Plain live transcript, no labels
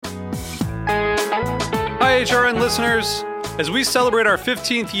HRN listeners. As we celebrate our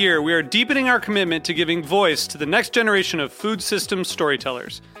 15th year, we are deepening our commitment to giving voice to the next generation of food systems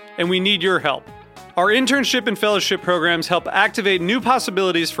storytellers, and we need your help. Our internship and fellowship programs help activate new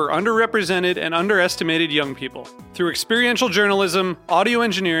possibilities for underrepresented and underestimated young people through experiential journalism, audio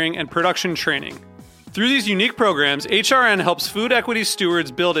engineering, and production training. Through these unique programs, HRN helps food equity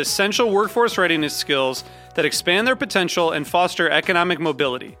stewards build essential workforce readiness skills that expand their potential and foster economic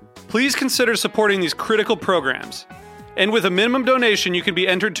mobility. Please consider supporting these critical programs. And with a minimum donation, you can be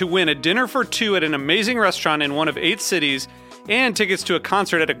entered to win a dinner for two at an amazing restaurant in one of 8 cities and tickets to a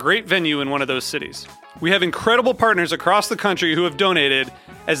concert at a great venue in one of those cities. We have incredible partners across the country who have donated,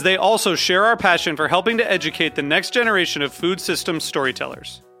 as they also share our passion for helping to educate the next generation of food systems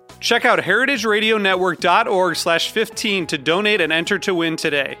storytellers. Check out heritageradionetwork.org/15 to donate and enter to win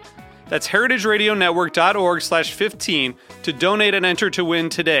today. That's heritageradionetwork.org/15 to donate and enter to win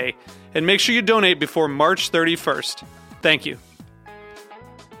today. And make sure you donate before March 31st. Thank you.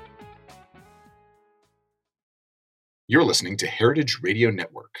 You're listening to Heritage Radio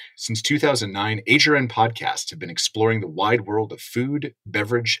Network. Since 2009, HRN podcasts have been exploring the wide world of food,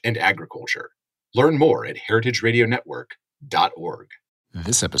 beverage, and agriculture. Learn more at heritageradionetwork.org.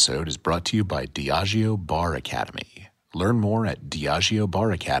 This episode is brought to you by Diageo Bar Academy. Learn more at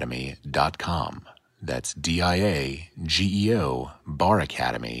diageobaracademy.com. That's DIAGEO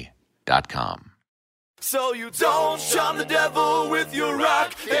baracademy.com. So you don't shun the devil with your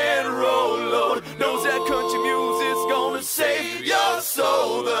rock and roll load. Knows that country music's gonna save your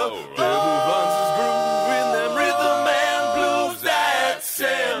soul. The devil runs his groove in them rhythm and blues that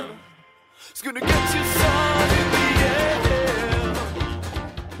sound. It's gonna get you sun in the air.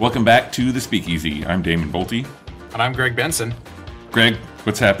 Welcome back to The Speakeasy. I'm Damon Bolte. And I'm Greg Benson. Greg,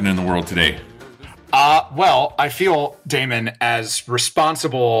 what's happening in the world today? Well, I feel, Damon, as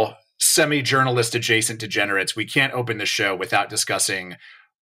responsible semi-journalist adjacent degenerates, we can't open the show without discussing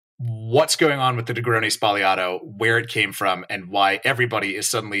what's going on with the Negroni Sbagliato, where it came from, and why everybody is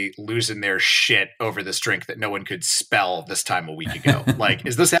suddenly losing their shit over this drink that no one could spell this time a week ago. Like,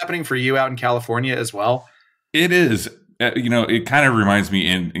 is this happening for you out in California as well? It is. It kind of reminds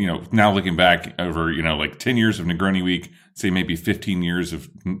me now looking back over, like 10 years of Negroni Week, say maybe 15 years of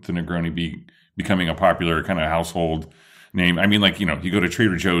the Negroni becoming a popular kind of household name. I mean, you go to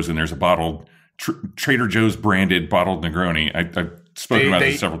Trader Joe's and there's a bottled Trader Joe's branded bottled Negroni. I've spoken about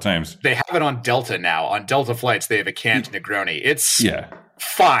this several times. They have it on Delta now. On Delta flights, they have a canned Negroni. It's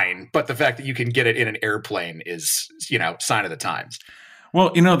fine, but the fact that you can get it in an airplane is, sign of the times.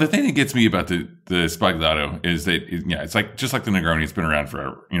 Well, the thing that gets me about the Sbagliato is that it's just like the Negroni. It's been around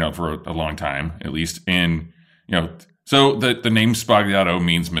for a long time, at least, and so the name Sbagliato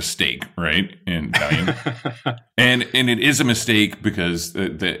means mistake, right, in Italian, and it is a mistake because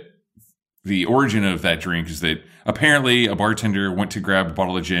the origin of that drink is that apparently a bartender went to grab a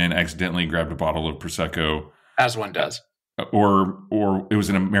bottle of gin, accidentally grabbed a bottle of Prosecco, as one does, or it was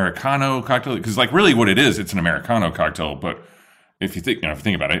an Americano cocktail, because really what it is, it's an Americano cocktail, but if you think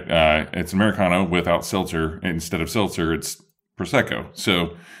about it, it's Americano without seltzer. Instead of seltzer, it's Prosecco.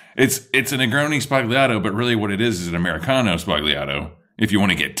 So it's a Negroni Sbagliato, but really what it is an Americano Sbagliato, if you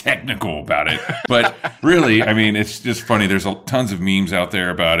want to get technical about it. But really, I mean, it's just funny. There's tons of memes out there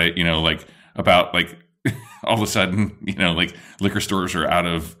about it, about all of a sudden, liquor stores are out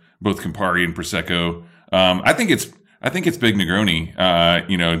of both Campari and Prosecco. I think it's Big Negroni,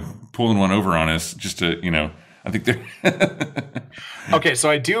 pulling one over on us just to, I think they're Okay, so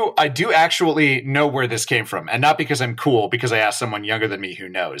I do actually know where this came from, and not because I'm cool, because I asked someone younger than me who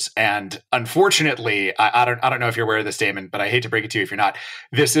knows. And unfortunately, I don't know if you're aware of this, Damon, but I hate to break it to you if you're not.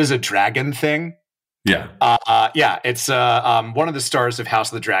 This is a dragon thing. Yeah. It's one of the stars of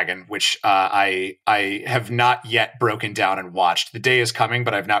House of the Dragon, which I have not yet broken down and watched. The day is coming,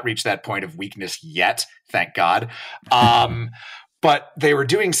 but I've not reached that point of weakness yet. Thank God. But they were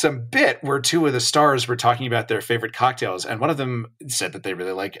doing some bit where 2 of the stars were talking about their favorite cocktails, and one of them said that they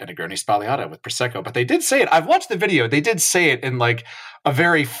really like a Negroni Sbagliato with Prosecco. But they did say it. I've watched the video. They did say it in a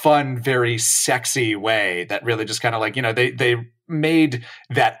very fun, very sexy way that really just kind of they made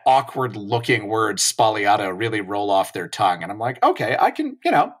that awkward looking word Sbagliato really roll off their tongue. And I'm like, okay, I can,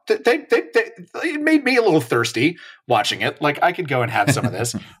 it made me a little thirsty watching it. I could go and have some of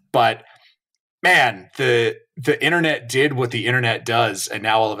this, but man, the internet did what the internet does, and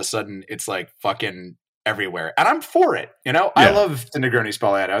now all of a sudden it's fucking everywhere, and I'm for it. I love the Negroni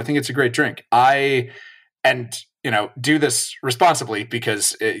Sbagliato. I think it's a great drink. Do this responsibly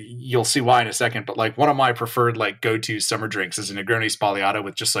because you'll see why in a second. But one of my preferred go-to summer drinks is a Negroni Sbagliato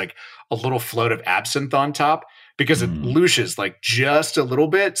with just a little float of absinthe on top. because it lushes like just a little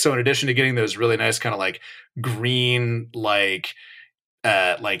bit. So in addition to getting those really nice kind of like green, like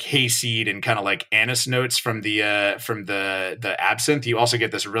hayseed and kind of like anise notes from the absinthe, you also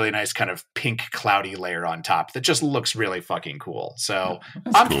get this really nice kind of pink cloudy layer on top that just looks really fucking cool. So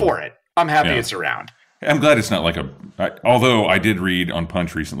I'm cool. For it. I'm happy it's around. I'm glad it's not like although I did read on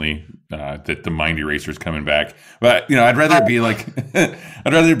Punch recently that the Mind Eraser is coming back, but I'd rather it be like the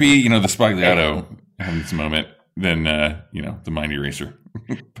Spagliato having this moment than the Mind Eraser.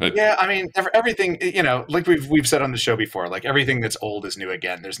 But yeah, I mean everything, like we've said on the show before, like everything that's old is new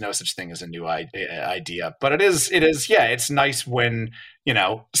again. There's no such thing as a new idea, but it is it's nice when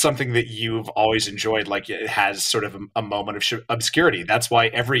something that you've always enjoyed, like it has sort of a moment of obscurity. That's why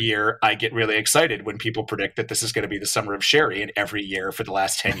every year I get really excited when people predict that this is going to be the summer of sherry, and every year for the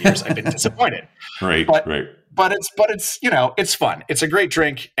last 10 years I've been disappointed. Right. But it's it's fun. It's a great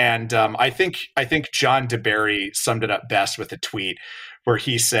drink, and I think John DeBerry summed it up best with a tweet where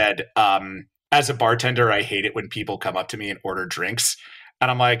he said, as a bartender, I hate it when people come up to me and order drinks. And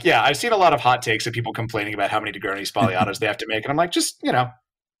I'm like, yeah, I've seen a lot of hot takes of people complaining about how many Negroni Spagliatos they have to make. And I'm like, just,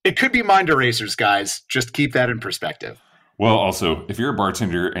 it could be Mind Erasers, guys. Just keep that in perspective. Well, also, if you're a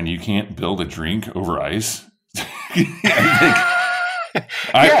bartender and you can't build a drink over ice,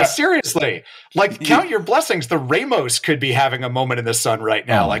 seriously. Like, count your blessings. The Ramos could be having a moment in the sun right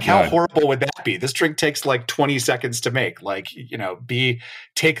now. How horrible would that be? This drink takes like 20 seconds to make. Like,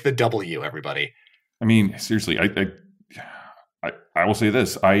 take the W, everybody. I mean, seriously, I will say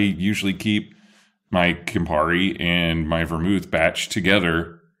this. I usually keep my Campari and my vermouth batch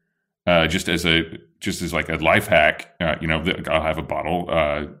together just as like a life hack. I'll have a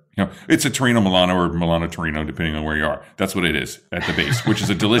bottle. It's a Torino Milano or Milano Torino, depending on where you are. That's what it is at the base, which is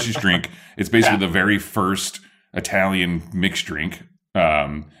a delicious drink. It's basically the very first Italian mixed drink.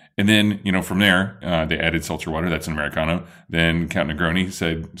 And then, from there, they added seltzer water. That's an Americano. Then Count Negroni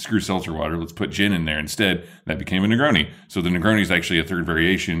said, screw seltzer water. Let's put gin in there instead. That became a Negroni. So the Negroni is actually a third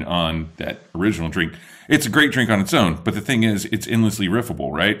variation on that original drink. It's a great drink on its own. But the thing is, it's endlessly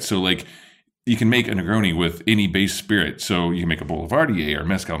riffable, right? So, like, you can make a Negroni with any base spirit. So you can make a Boulevardier or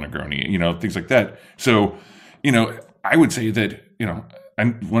Mezcal Negroni, things like that. So, I would say that,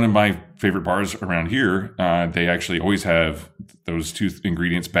 one of my favorite bars around here, they actually always have those two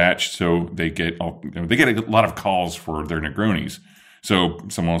ingredients batched. So they get a lot of calls for their Negronis. So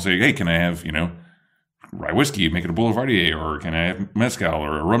someone will say, hey, can I have, rye whiskey, make it a Boulevardier, or can I have Mezcal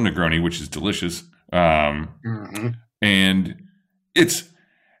or a rum Negroni, which is delicious. And it's,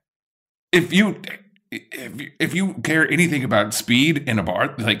 if you care anything about speed in a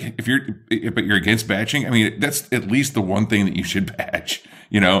bar, like but you're against batching, I mean, that's at least the one thing that you should batch,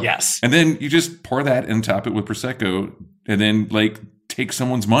 Yes. And then you just pour that and top it with Prosecco and then like take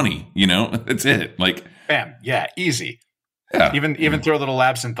someone's money, that's it. Like, bam. Yeah. Easy. Yeah. Even throw a little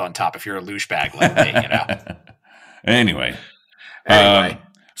absinthe on top if you're a louche bag like me, Anyway.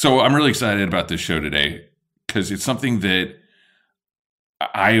 So I'm really excited about this show today because it's something that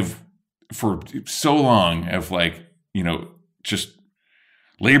I've, for so long, have just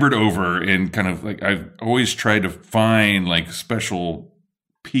labored over, and kind of like I've always tried to find like special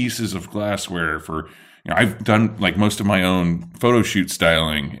pieces of glassware for, I've done like most of my own photo shoot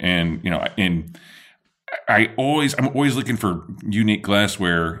styling, and I'm always looking for unique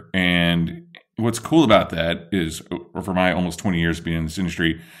glassware. And what's cool about that is, or for my almost 20 years being in this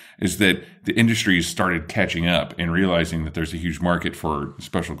industry, is that the industry started catching up and realizing that there's a huge market for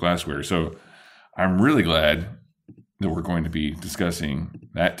special glassware. So I'm really glad that we're going to be discussing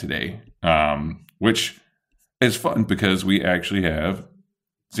that today, which is fun because we actually have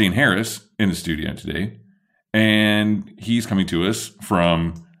Zane Harris in the studio today, and he's coming to us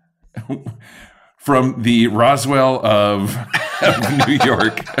from the Roswell of New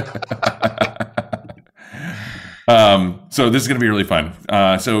York. So this is going to be really fun.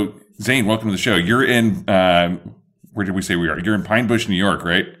 So Zane, welcome to the show. You're in, where did we say we are? You're in Pine Bush, New York,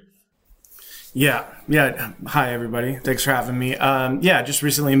 right? Yeah. Hi, everybody. Thanks for having me. Just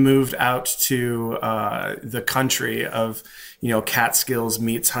recently moved out to the country of, Catskills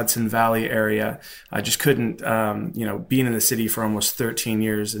meets Hudson Valley area. I just couldn't, being in the city for almost 13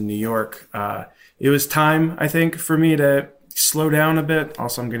 years in New York, it was time, I think, for me to slow down a bit.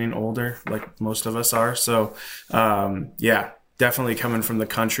 Also, I'm getting older, like most of us are. So, definitely coming from the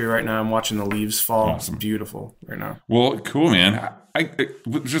country right now. I'm watching the leaves fall. Awesome. It's beautiful right now. Well, cool, man.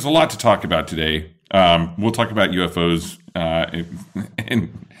 There's a lot to talk about today. We'll talk about UFOs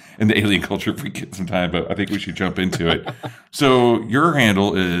and the alien culture if we get some time, but I think we should jump into it. So your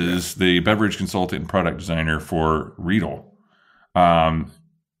handle is the beverage consultant and product designer for Riedel.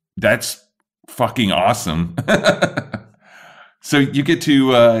 That's fucking awesome. So you get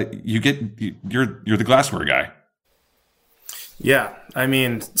to you're the glassware guy. Yeah, I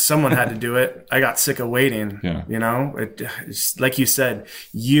mean, someone had to do it. I got sick of waiting. Yeah. You know, it's like you said,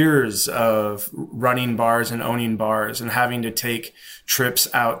 years of running bars and owning bars and having to take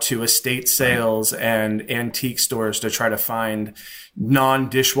trips out to estate sales and antique stores to try to find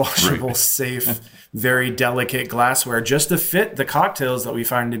non-dishwashable, safe, very delicate glassware just to fit the cocktails that we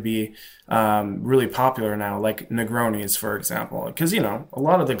find to be really popular now, like Negronis, for example. Because, you know, a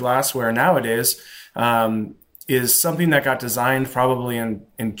lot of the glassware nowadays is something that got designed probably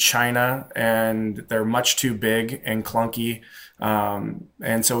in China, and they're much too big and clunky.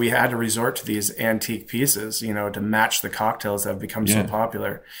 And so we had to resort to these antique pieces, you know, to match the cocktails that have become so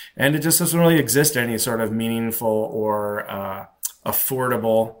popular. And it just doesn't really exist in any sort of meaningful or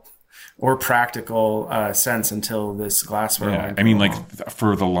affordable or practical sense until this glassware line. I mean, like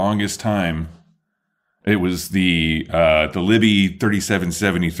for the longest time, it was the Libby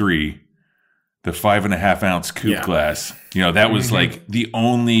 3773. The 5.5 ounce coupe glass, you know, that was like the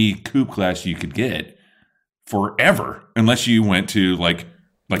only coupe glass you could get forever, unless you went to like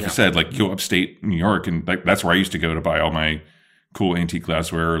you said, like go upstate New York, and like that's where I used to go to buy all my cool antique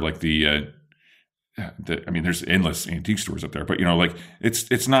glassware. Like I mean, there's endless antique stores up there, but you know, like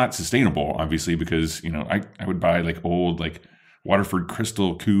it's not sustainable, obviously, because you know I would buy like old like Waterford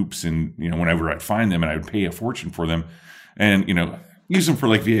crystal coupes, and you know whenever I'd find them, and I would pay a fortune for them, and you know. Use them for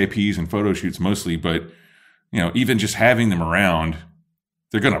like VIPs and photo shoots mostly, but you know, even just having them around,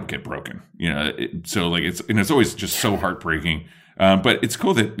 they're gonna get broken. You know, so like it's always just so heartbreaking. But it's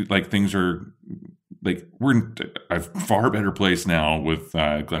cool that like things are like we're in a far better place now with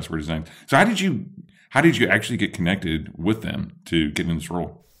glassware design. So how did you actually get connected with them to get in this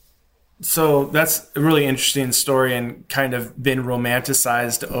role? So that's a really interesting story and kind of been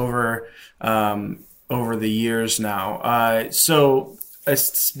romanticized over the years now. So,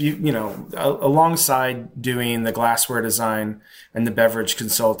 you know, alongside doing the glassware design and the beverage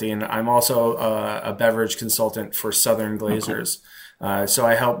consulting, I'm also a beverage consultant for Southern Glazers. So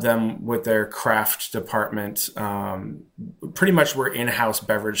I help them with their craft department. Pretty much we're in-house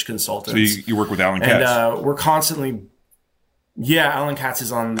beverage consultants. So you work with Alan Katz. And we're constantly... Yeah, Alan Katz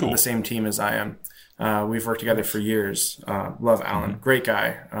is on the same team as I am. We've worked together for years. Love Alan. Great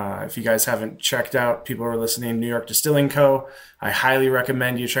guy. If you guys haven't checked out, people who are listening, New York Distilling Co., I highly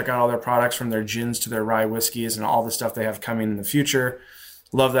recommend you check out all their products, from their gins to their rye whiskeys and all the stuff they have coming in the future.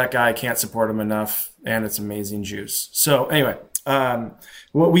 Love that guy. Can't support him enough. And it's amazing juice. So anyway,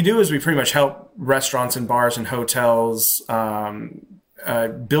 what we do is we pretty much help restaurants and bars and hotels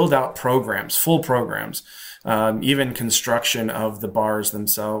build out programs, full programs. Even construction of the bars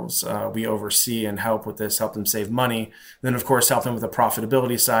themselves, we oversee and help with this, help them save money. Then, of course, help them with the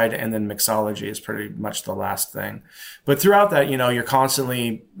profitability side, and then mixology is pretty much the last thing. But throughout that, you know, you're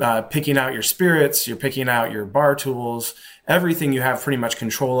constantly picking out your spirits, you're picking out your bar tools, everything you have pretty much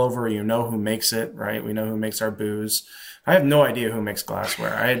control over. You know who makes it, right? We know who makes our booze. I have no idea who makes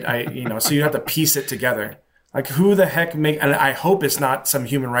glassware. You know, so you have to piece it together. Like, who the heck and I hope it's not some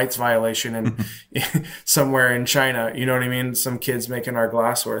human rights violation in somewhere in China. You know what I mean? Some kids making our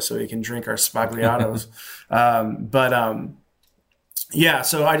glassware so we can drink our spagliatos. Yeah,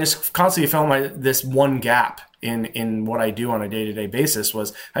 so I just constantly felt this one gap in what I do on a day-to-day basis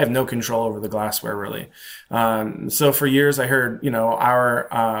was I have no control over the glassware, really. So for years I heard, you know,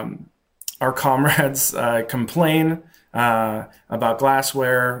 our comrades complain about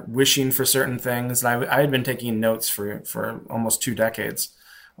glassware, wishing for certain things. And I had been taking notes for almost 2 decades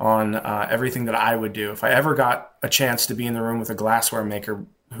on everything that I would do. If I ever got a chance to be in the room with a glassware maker,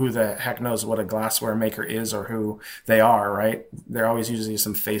 who the heck knows what a glassware maker is or who they are, right? They're always usually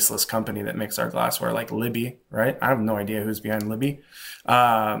some faceless company that makes our glassware, like Libby, right? I have no idea who's behind Libby.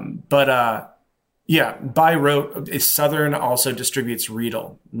 Yeah, by rote, Southern also distributes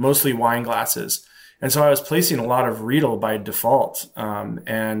Riedel, mostly wine glasses. And so I was placing a lot of Riedel by default.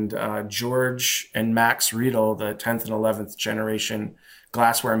 And George and Max Riedel, the 10th and 11th generation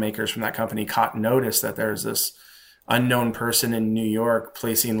glassware makers from that company, caught notice that there's this unknown person in New York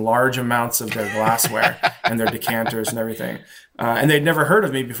placing large amounts of their glassware and their decanters and everything. And they'd never heard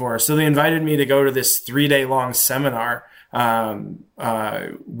of me before. So they invited me to go to this 3-day-long seminar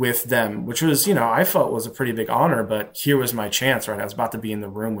with them, which was, you know, I felt was a pretty big honor, but here was my chance, right? I was about to be in the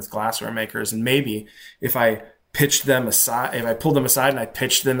room with glassware makers. And maybe if I pitched them aside, if I pulled them aside and I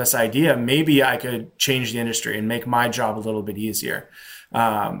pitched them this idea, maybe I could change the industry and make my job a little bit easier.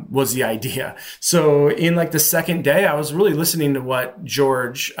 Was the idea. So in like the second day, I was really listening to what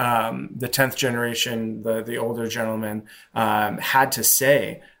George, the 10th generation, the older gentleman, had to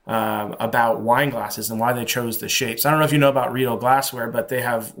say about wine glasses and why they chose the shapes. I don't know if you know about Riedel glassware, but they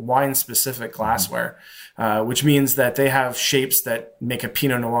have wine-specific glassware, which means that they have shapes that make a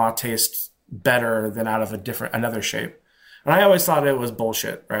Pinot Noir taste better than out of another shape. And I always thought it was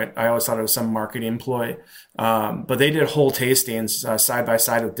bullshit, right? I always thought it was some marketing ploy. But they did whole tastings side by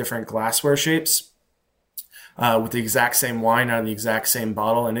side with different glassware shapes with the exact same wine out of the exact same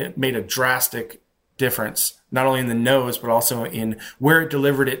bottle, and it made a drastic difference, not only in the nose, but also in where it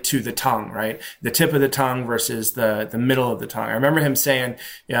delivered it to the tongue, right? The tip of the tongue versus the middle of the tongue. I remember him saying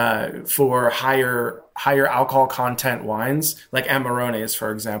for higher alcohol content wines, like Amarones,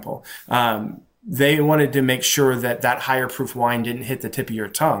 for example, they wanted to make sure that higher proof wine didn't hit the tip of your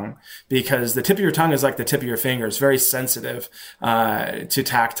tongue, because the tip of your tongue is like the tip of your finger. It's very sensitive to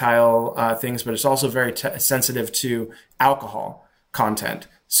tactile things, but it's also very sensitive to alcohol content.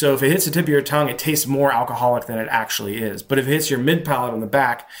 So if it hits the tip of your tongue, it tastes more alcoholic than it actually is. But if it hits your mid palate on the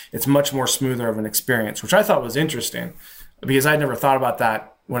back, it's much more smoother of an experience, which I thought was interesting because I'd never thought about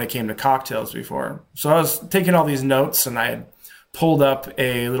that when it came to cocktails before. So I was taking all these notes, and I had pulled up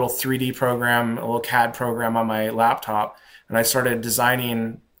a little 3D program, a little CAD program on my laptop, and I started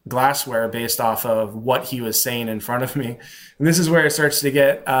designing glassware based off of what he was saying in front of me. And this is where it starts to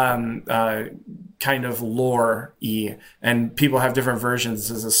get kind of lore-y, and people have different versions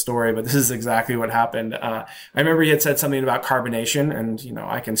as a story, but this is exactly what happened. I remember he had said something about carbonation, and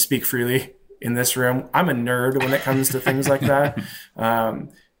I can speak freely in this room. I'm a nerd when it comes to things like that.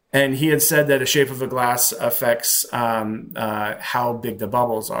 And he had said that a shape of a glass affects how big the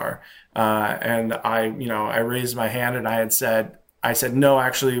bubbles are. And I raised my hand, and I said, no,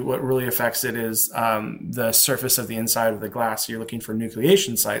 actually, what really affects it is the surface of the inside of the glass. You're looking for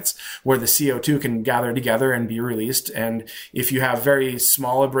nucleation sites where the CO2 can gather together and be released. And if you have very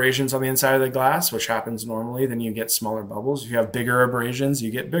small abrasions on the inside of the glass, which happens normally, then you get smaller bubbles. If you have bigger abrasions, you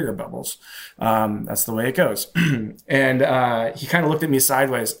get bigger bubbles. That's the way it goes. And he kind of looked at me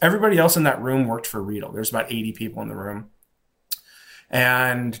sideways. Everybody else in that room worked for Riedel. There's about 80 people in the room.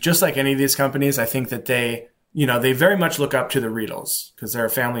 And just like any of these companies, I think that they very much look up to the Riedels because they're a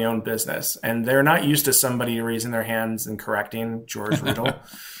family-owned business, and they're not used to somebody raising their hands and correcting George Riedel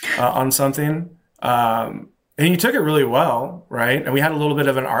on something. And he took it really well, right? And we had a little bit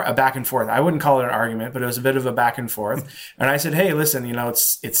of a back and forth. I wouldn't call it an argument, but it was a bit of a back and forth. And I said, hey, listen,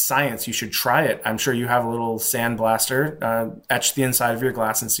 it's science. You should try it. I'm sure you have a little sandblaster. Etch the inside of your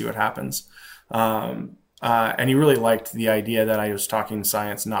glass and see what happens. And he really liked the idea that I was talking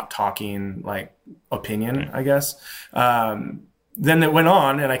science, not talking like opinion, I guess. Then it went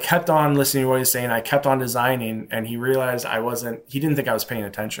on, and I kept on listening to what he was saying. I kept on designing, and he realized he didn't think I was paying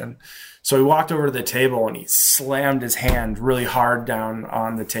attention. So he walked over to the table, and he slammed his hand really hard down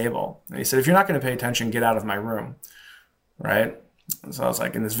on the table. And he said, if you're not going to pay attention, get out of my room. Right? And so I was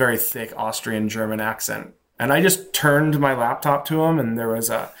like in this very thick Austrian German accent. And I just turned my laptop to him, and there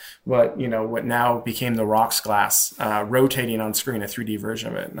was what now became the rocks glass rotating on screen, a 3D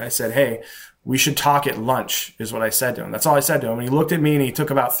version of it. And I said, hey, we should talk at lunch, is what I said to him. That's all I said to him. And he looked at me, and he took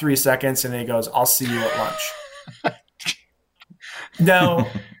about 3 seconds, and he goes, I'll see you at lunch. Now,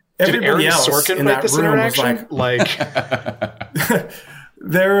 everybody else in that room was like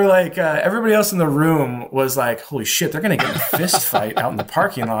they were like, everybody else in the room was like, holy shit, they're going to get in a fist fight out in the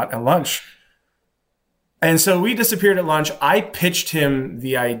parking lot at lunch. And so we disappeared at lunch. I pitched him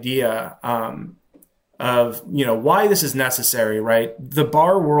the idea of why this is necessary, right? The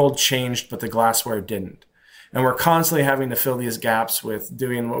bar world changed, but the glassware didn't. And we're constantly having to fill these gaps with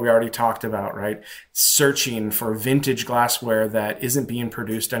doing what we already talked about, right? Searching for vintage glassware that isn't being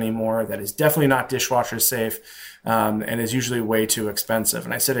produced anymore, that is definitely not dishwasher safe, and is usually way too expensive.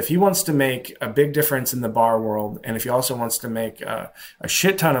 And I said, if he wants to make a big difference in the bar world, and if he also wants to make a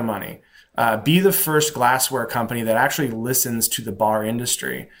shit ton of money, be the first glassware company that actually listens to the bar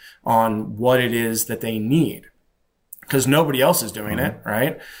industry on what it is that they need, because nobody else is doing it,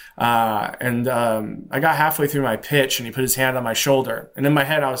 right? And I got halfway through my pitch, and he put his hand on my shoulder. And in my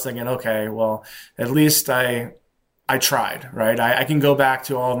head, I was thinking, okay, well, at least I tried, right? I can go back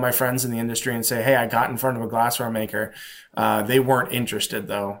to all of my friends in the industry and say, hey, I got in front of a glassware maker. They weren't interested,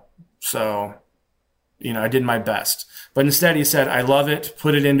 though. So, I did my best. But instead, he said, I love it.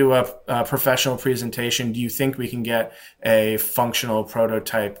 Put it into a professional presentation. Do you think we can get a functional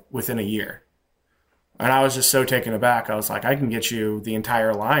prototype within a year? And I was just so taken aback. I was like, I can get you the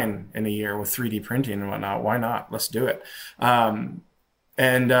entire line in a year with 3D printing and whatnot. Why not? Let's do it. And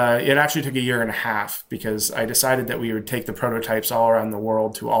it actually took a year and a half, because I decided that we would take the prototypes all around the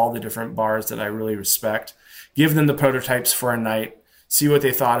world to all the different bars that I really respect, give them the prototypes for a night, see what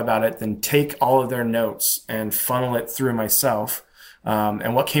they thought about it, then take all of their notes and funnel it through myself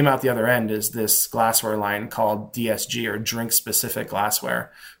And what came out the other end is this glassware line called DSG, or Drink Specific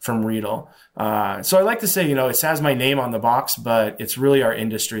Glassware, from Riedel. So I like to say, it has my name on the box, but it's really our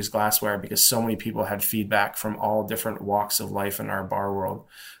industry's glassware, because so many people had feedback from all different walks of life in our bar world.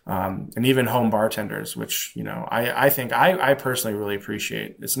 And even home bartenders, which, I think I personally really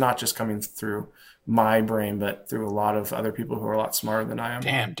appreciate. It's not just coming through my brain, but through a lot of other people who are a lot smarter than I am.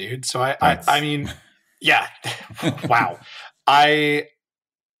 Damn, dude. So I mean, yeah, wow. I'm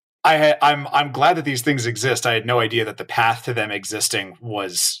glad that these things exist. I had no idea that the path to them existing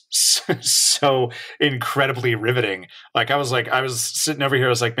was so incredibly riveting. Like I was sitting over here. I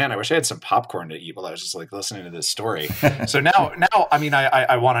was like, man, I wish I had some popcorn to eat while I was just like listening to this story. So now, I mean,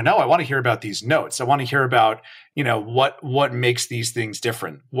 I want to know. I want to hear about these notes. I want to hear about, what makes these things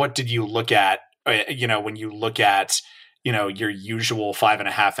different. What did you look at? When you look at, your usual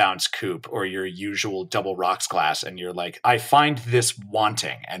 5.5 ounce coupe or your usual double rocks glass, and you're like, I find this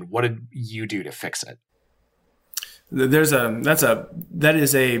wanting. And what did you do to fix it? That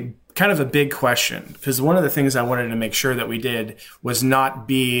is a kind of a big question, because one of the things I wanted to make sure that we did was not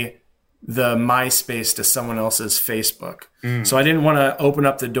be the MySpace to someone else's Facebook. So I didn't want to open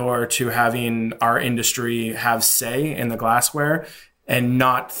up the door to having our industry have say in the glassware and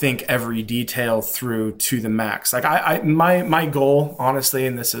not think every detail through to the max. Like my goal, honestly,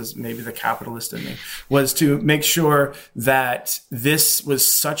 and this is maybe the capitalist in me, was to make sure that this was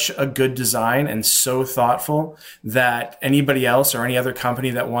such a good design and so thoughtful that anybody else or any other company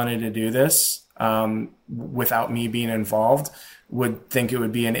that wanted to do this without me being involved would think it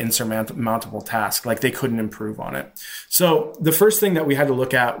would be an insurmountable task. Like they couldn't improve on it. So the first thing that we had to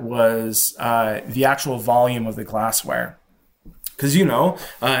look at was the actual volume of the glassware. Because,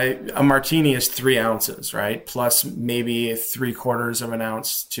 a martini is 3 ounces, right? Plus maybe 3/4 of an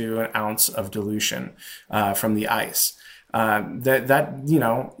ounce to an ounce of dilution from the ice.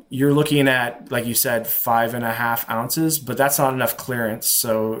 You're looking at, like you said, 5.5 ounces, but that's not enough clearance.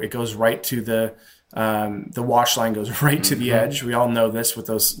 So it goes right to the wash line goes right to the edge. We all know this with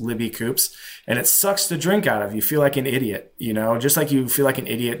those Libby coupes, and it sucks to drink out of. You feel like an idiot, just like you feel like an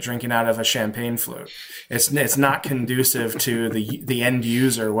idiot drinking out of a champagne flute. It's not conducive to the end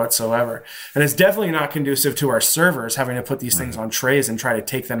user whatsoever. And it's definitely not conducive to our servers having to put these things on trays and try to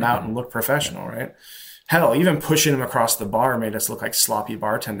take them out and look professional, right? Hell, even pushing them across the bar made us look like sloppy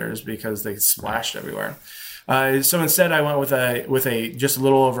bartenders because they splashed everywhere. So instead, I went with a just a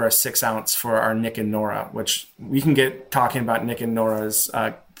little over a 6 ounce for our Nick and Nora, which we can get talking about Nick and Nora's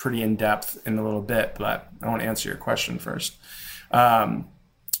pretty in depth in a little bit, but I want to answer your question first.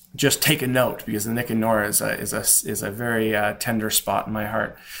 Just take a note, because the Nick and Nora is a very tender spot in my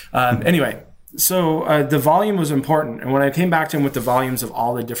heart. Anyway, so the volume was important, and when I came back to him with the volumes of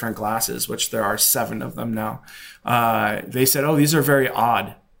all the different glasses, which there are 7 of them now, they said, "Oh, these are very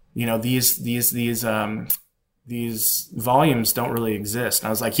odd. These volumes don't really exist." And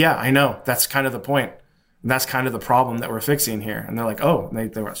I was like, yeah, I know. That's kind of the point. And that's kind of the problem that we're fixing here. And they're like, oh, they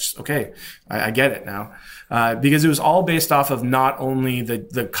were okay. I get it now. Because it was all based off of not only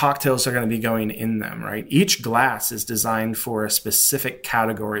the cocktails that are going to be going in them, right? Each glass is designed for a specific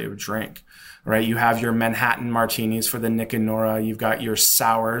category of drink, right? You have your Manhattan martinis for the Nick and Nora. You've got your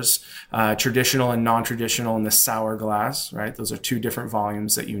sours, traditional and non-traditional in the sour glass, right? Those are 2 different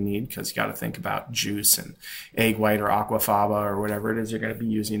volumes that you need, because you got to think about juice and egg white or aquafaba or whatever it is you're going to be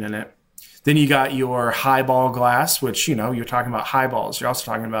using in it. Then you got your highball glass, which, you're talking about highballs. You're also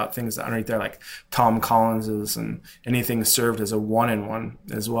talking about things underneath there like Tom Collins's and anything served as a 1-in-1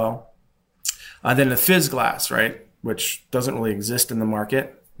 as well. Then the fizz glass, right? Which doesn't really exist in the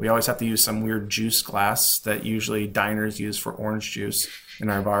market. We always have to use some weird juice glass that usually diners use for orange juice in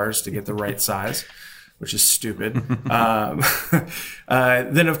our bars to get the right size, which is stupid.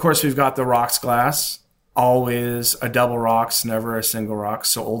 Then, of course, we've got the rocks glass. Always a double rocks, never a single rocks.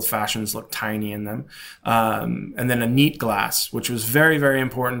 So old fashions look tiny in them. And then a neat glass, which was very, very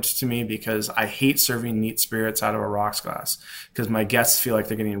important to me, because I hate serving neat spirits out of a rocks glass, because my guests feel like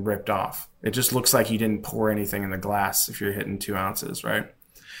they're getting ripped off. It just looks like you didn't pour anything in the glass if you're hitting 2 ounces, right?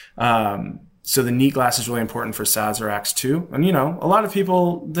 So the neat glass is really important for Sazeracs too. And, a lot of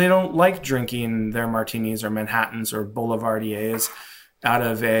people, they don't like drinking their martinis or Manhattans or Boulevardiers out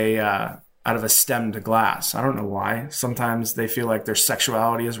of a stemmed glass. I don't know why. Sometimes they feel like their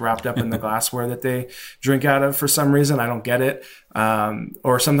sexuality is wrapped up in the glassware that they drink out of for some reason. I don't get it.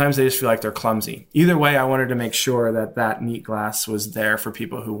 Or sometimes they just feel like they're clumsy. Either way, I wanted to make sure that neat glass was there for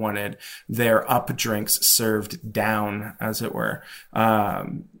people who wanted their up drinks served down, as it were.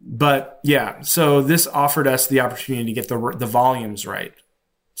 But yeah, so this offered us the opportunity to get the volumes right.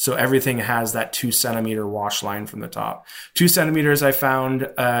 So everything has that 2 centimeter wash line from the top. 2 centimeters I found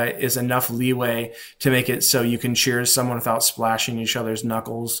is enough leeway to make it so you can cheers someone without splashing each other's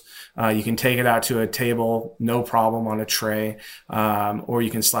knuckles. You can take it out to a table, no problem, on a tray, or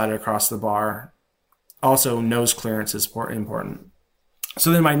you can slide it across the bar. Also, nose clearance is important.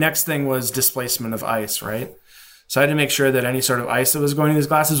 So then my next thing was displacement of ice, right? So I had to make sure that any sort of ice that was going in these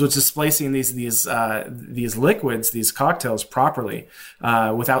glasses was displacing these liquids, these cocktails properly,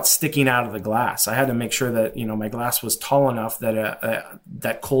 without sticking out of the glass. I had to make sure that, my glass was tall enough that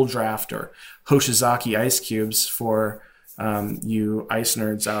that cold draft or Hoshizaki ice cubes for you ice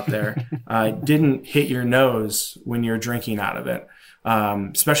nerds out there didn't hit your nose when you're drinking out of it.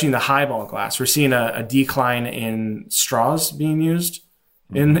 Especially in the highball glass, we're seeing a decline in straws being used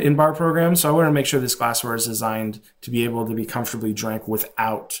in bar programs. So I wanted to make sure this glassware is designed to be able to be comfortably drank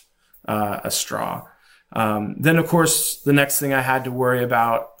without a straw. Then, of course, the next thing I had to worry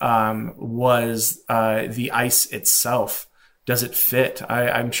about was the ice itself. Does it fit?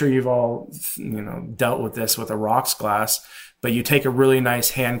 I'm sure you've all dealt with this with a rocks glass, but you take a really nice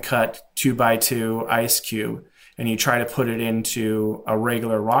hand-cut 2x2 ice cube and you try to put it into a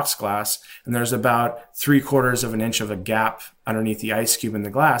regular rocks glass, and there's about 3/4 of an inch of a gap underneath the ice cube in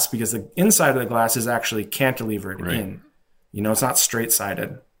the glass because the inside of the glass is actually cantilevered in. It's not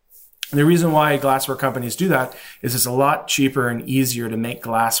straight-sided. The reason why glassware companies do that is it's a lot cheaper and easier to make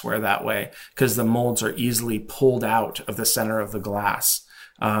glassware that way because the molds are easily pulled out of the center of the glass.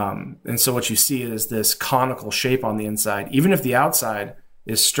 And so what you see is this conical shape on the inside. Even if the outside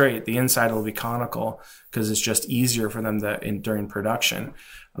is straight, the inside will be conical because it's just easier for them during production.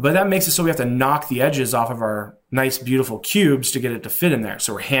 But that makes it so we have to knock the edges off of our nice, beautiful cubes to get it to fit in there.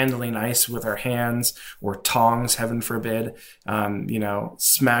 So we're handling ice with our hands or tongs, heaven forbid,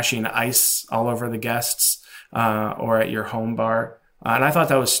 smashing ice all over the guests or at your home bar. And I thought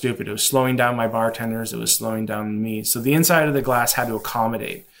that was stupid. It was slowing down my bartenders. It was slowing down me. So the inside of the glass had to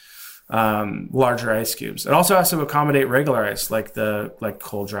accommodate larger ice cubes. It also has to accommodate regular ice, like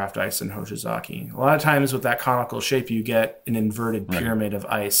cold draft ice and Hoshizaki. A lot of times with that conical shape, you get an inverted pyramid of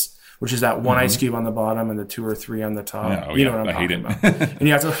ice, which is that one ice cube on the bottom and the 2 or 3 on the top. Yeah, you know what I'm talking about. And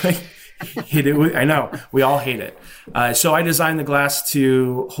you have to hit it. I know. We all hate it. So I designed the glass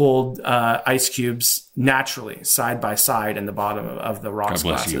to hold ice cubes naturally, side by side in the bottom of the rocks God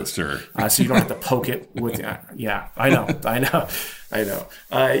bless glasses. you, sir. So you don't have to poke it with. Yeah, I know.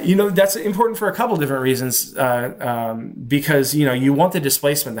 That's important for a couple different reasons. Because you want the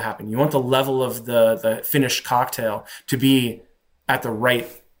displacement to happen. You want the level of the finished cocktail to be at the right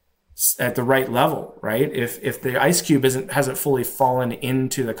level, right? If the ice cube hasn't fully fallen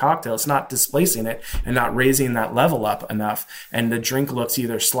into the cocktail, it's not displacing it and not raising that level up enough, and the drink looks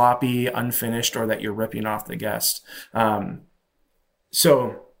either sloppy, unfinished, or that you're ripping off the guest.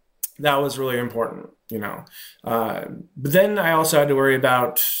 So that was really important, But then I also had to worry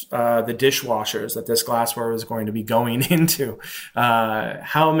about the dishwashers that this glassware was going to be going into.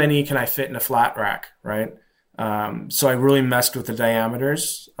 How many can I fit in a flat rack, right? So I really messed with the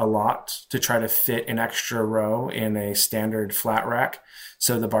diameters a lot to try to fit an extra row in a standard flat rack.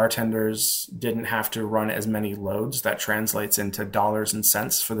 So the bartenders didn't have to run as many loads. That translates into dollars and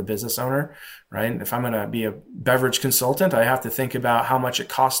cents for the business owner, right? If I'm going to be a beverage consultant, I have to think about how much it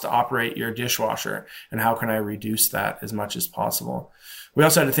costs to operate your dishwasher and how can I reduce that as much as possible. We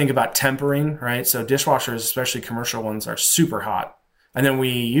also had to think about tempering, right? So dishwashers, especially commercial ones, are super hot. And then we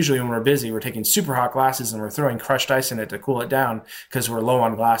usually, when we're busy, we're taking super hot glasses and we're throwing crushed ice in it to cool it down because we're low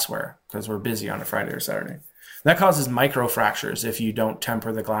on glassware because we're busy on a Friday or Saturday. That causes microfractures if you don't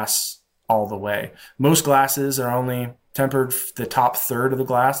temper the glass all the way. Most glasses are only tempered the top third of the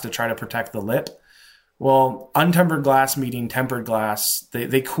glass to try to protect the lip. Well, untempered glass meeting tempered glass,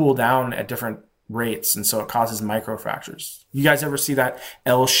 they cool down at different rates, and so it causes microfractures. You guys ever see that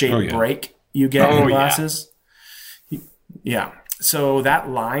L-shaped break you get in glasses? Yeah. So that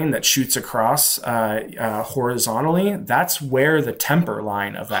line that shoots across horizontally, that's where the temper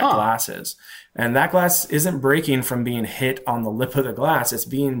line of that glass is. And that glass isn't breaking from being hit on the lip of the glass. It's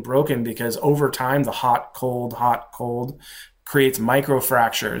being broken because over time, the hot, cold creates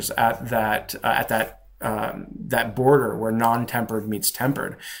microfractures at that border where non-tempered meets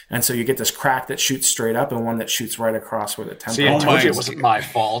tempered. And so you get this crack that shoots straight up and one that shoots right across where the temper. See, I told you it wasn't my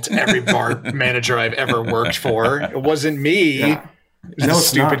fault. Every bar manager I've ever worked for, it wasn't me. Yeah. It was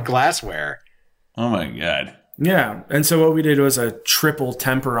stupid glassware. Oh my God. Yeah. And so what we did was a triple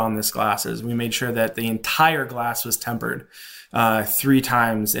temper on this glasses. We made sure that the entire glass was tempered. 3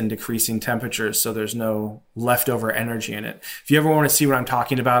 times in decreasing temperatures, so there's no leftover energy in it. If you ever want to see what I'm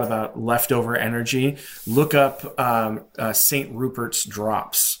talking about leftover energy, look up St. Rupert's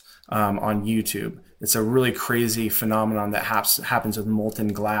drops on YouTube. It's a really crazy phenomenon that happens with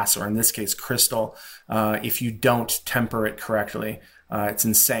molten glass, or in this case, crystal, if you don't temper it correctly. It's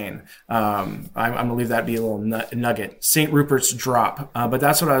insane. I'm going to leave that be a little nugget. St. Rupert's drop. But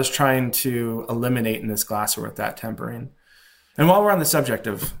that's what I was trying to eliminate in this glassware with that tempering. And while we're on the subject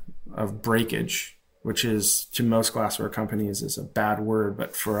of breakage, which is to most glassware companies is a bad word,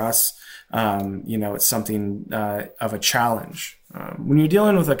 but for us, it's something of a challenge. When you're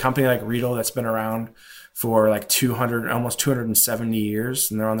dealing with a company like Riedel that's been around for like 200, almost 270 years,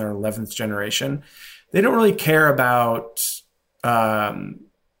 and they're on their 11th generation, they don't really care about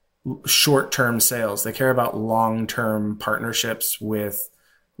short-term sales. They care about long-term partnerships with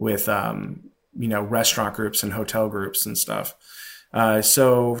restaurant groups and hotel groups and stuff.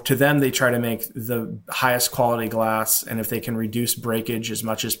 So to them, they try to make the highest quality glass. And if they can reduce breakage as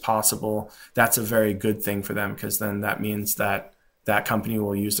much as possible, that's a very good thing for them, because then that means that that company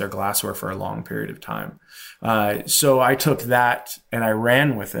will use their glassware for a long period of time. So I took that and I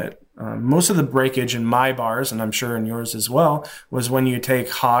ran with it. Most of the breakage in my bars, and I'm sure in yours as well, was when you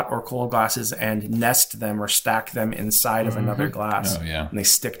take hot or cold glasses and nest them or stack them inside of another glass. Oh, yeah. And they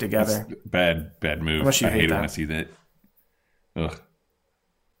stick together. Bad move. Unless you I hate it that. when I see that. Ugh.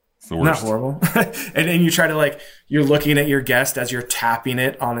 It's the worst. Not horrible. And then you try to you're looking at your guest as you're tapping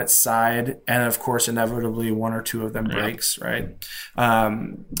it on its side. And of course, inevitably one or two of them breaks, right?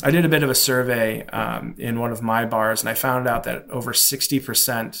 I did a bit of a survey in one of my bars, and I found out that over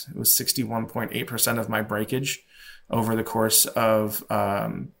 60%, it was 61.8% of my breakage over the course of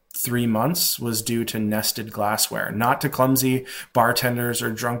 3 months was due to nested glassware, not to clumsy bartenders or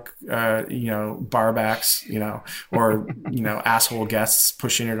drunk, barbacks, or, asshole guests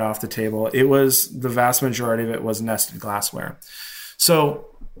pushing it off the table. It was, the vast majority of it was nested glassware. So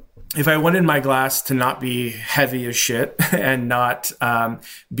if I wanted my glass to not be heavy as shit and not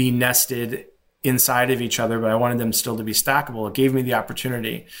be nested inside of each other, but I wanted them still to be stackable, it gave me the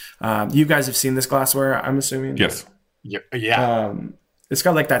opportunity. You guys have seen this glassware, I'm assuming? Yes. Yeah. It's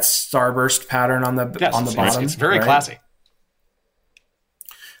got that starburst pattern on the bottom. It's very classy.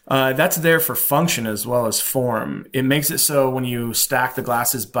 That's there for function as well as form. It makes it so when you stack the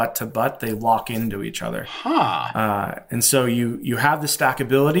glasses butt to butt, they lock into each other. And so you have the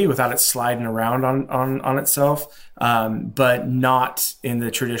stackability without it sliding around on itself, but not in the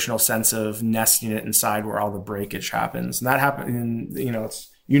traditional sense of nesting it inside where all the breakage happens. And that happens, it's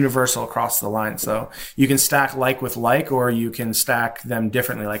universal across the line. So you can stack like with like, or you can stack them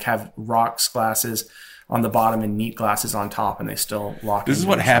differently, like have rocks glasses on the bottom and neat glasses on top, and they still lock. This is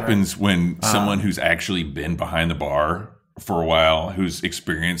what happens when someone who's actually been behind the bar for a while, who's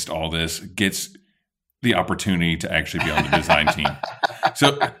experienced all this, gets the opportunity to actually be on the design team.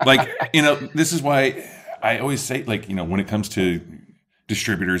 So this is why I always say, when it comes to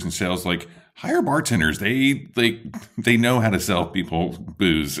distributors and sales, hire bartenders. They know how to sell people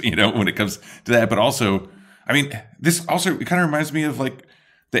booze, when it comes to that. But also, this also, it kind of reminds me of the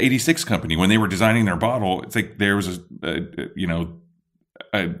 86 company when they were designing their bottle. It's there was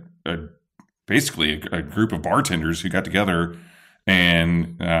basically a group of bartenders who got together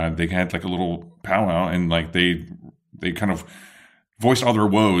and they had a little powwow, and they kind of voiced all their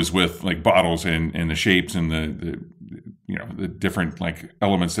woes with bottles and the shapes and the different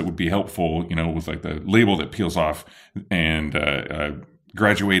elements that would be helpful, with the label that peels off and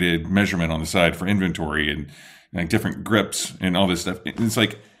graduated measurement on the side for inventory and different grips and all this stuff. It's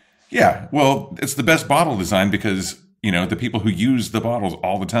it's the best bottle design because, the people who use the bottles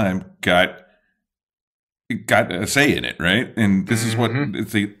all the time got a say in it, right? And this is what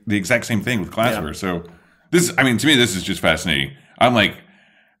it's the exact same thing with glassware. Yeah. So this, to me, this is just fascinating. I'm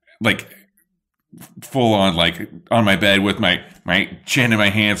full on on my bed with my chin in my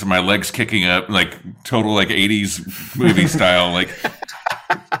hands and my legs kicking up, total 80s movie style,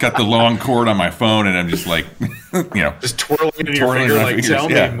 got the long cord on my phone, and I'm just just twirling in your finger, tell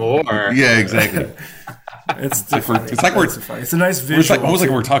me more. Yeah, exactly. It's a nice visual. It's almost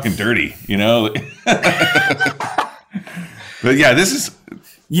like we're talking dirty, But yeah, this is.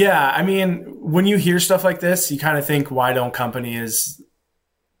 Yeah, when you hear stuff like this, you kind of think, why don't companies?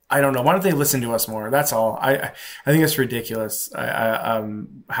 I don't know. Why don't they listen to us more? That's all. I think it's ridiculous.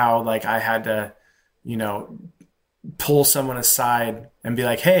 How I had to, pull someone aside and be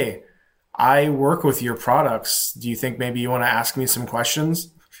like, hey, I work with your products. Do you think maybe you want to ask me some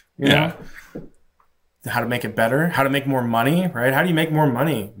questions? You know? how to make it better, how to make more money, right? How do you make more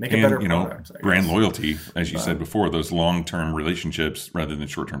money? Make a better product. Brand loyalty, as you said before, those long-term relationships rather than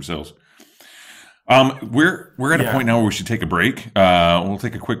short-term sales. We're at a point now where we should take a break. We'll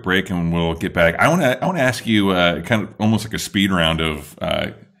take a quick break and we'll get back. I want to ask you kind of almost like a speed round of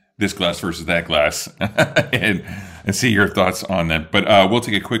this glass versus that glass, and see your thoughts on that. But we'll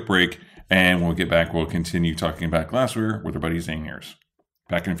take a quick break, and when we get back, we'll continue talking about glassware with our buddy Zane Harris.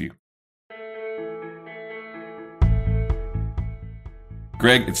 Back in a few.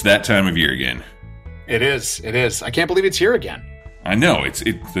 Greg, it's that time of year again. It is. I can't believe it's here again. I know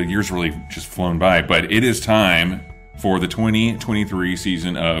the year's really just flown by, but it is time for the 2023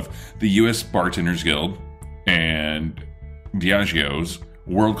 season of the U.S. Bartenders Guild and Diageo's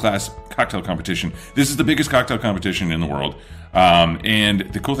world-class cocktail competition. This is the biggest cocktail competition in the world.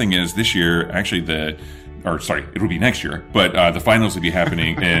 And the cool thing is this year, actually it'll be next year, but the finals will be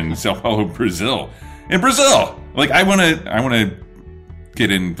happening in Sao Paulo, Brazil. In Brazil! Like, I want to get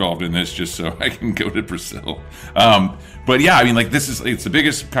involved in this just so I can go to Brazil. But yeah, I mean, like, it's the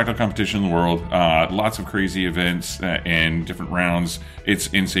biggest cocktail competition in the world. Lots of crazy events and different rounds. It's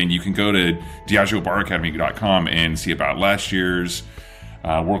insane. You can go to DiageoBarAcademy.com and see about last year's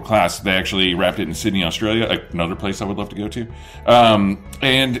world class. They actually wrapped it in Sydney, Australia, another place I would love to go to.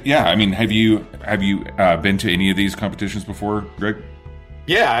 And yeah, I mean, have you been to any of these competitions before, Greg?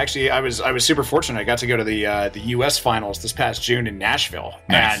 Yeah, actually, I was super fortunate. I got to go to the U.S. finals this past June in Nashville,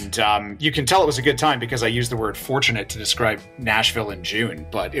 nice. And you can tell it was a good time because I used the word fortunate to describe Nashville in June.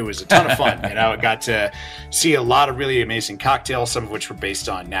 But it was a ton of fun. I got to see a lot of really amazing cocktails, some of which were based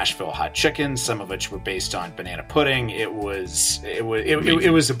on Nashville hot chicken, some of which were based on banana pudding. It was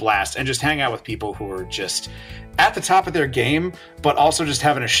a blast, and just hang out with people who were just at the top of their game, but also just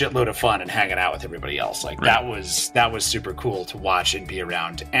having a shitload of fun and hanging out with everybody else. Like, right. that was super cool to watch and be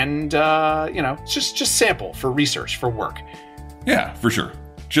around, and just sample for research, for work. Yeah, for sure.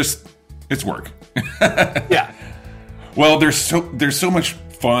 It's work. Yeah. Well, there's so much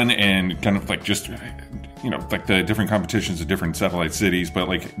fun and kind of like just like the different competitions of different satellite cities, but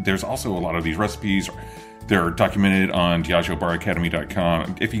like there's also a lot of these recipes. They're documented on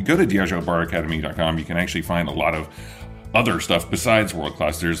DiageoBarAcademy.com. If you go to DiageoBarAcademy.com, you can actually find a lot of other stuff besides world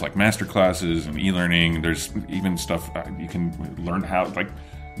class. There's like master classes and e-learning. There's even stuff you can learn how, like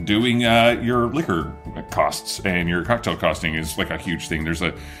doing your liquor costs, and your cocktail costing is like a huge thing. There's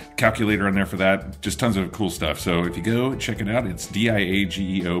a calculator on there for that. Just tons of cool stuff. So if you go check it out, it's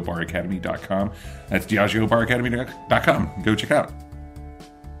DIAGEOBarAcademy.com. That's DiageoBarAcademy.com. Go check it out.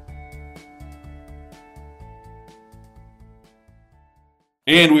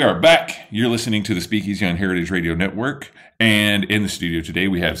 And we are back. You're listening to the Speakeasy on Heritage Radio Network. And in the studio today,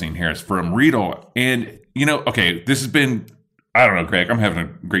 we have Zane Harris from Riedel. And, okay, this has been, I don't know, Greg, I'm having a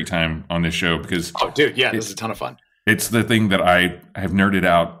great time on this show because... Oh, dude, yeah, this is a ton of fun. It's the thing that I have nerded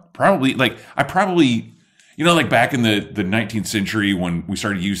out. Probably, like back in the 19th century when we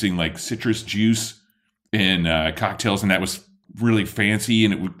started using, like, citrus juice in cocktails, and that was really fancy,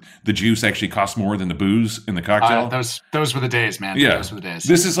 and the juice actually cost more than the booze in the cocktail. Those were the days, man. Yeah, those were the days.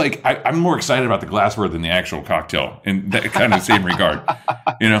 This is like I'm more excited about the glassware than the actual cocktail in that kind of same regard,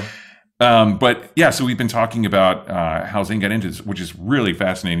 But yeah, so we've been talking about how Zane got into this, which is really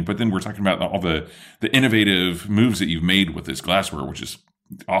fascinating. But then we're talking about all the innovative moves that you've made with this glassware, which is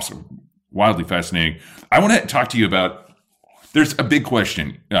awesome, wildly fascinating. I want to talk to you about. There's a big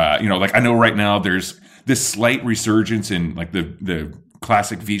question, like I know right now there's this slight resurgence in like the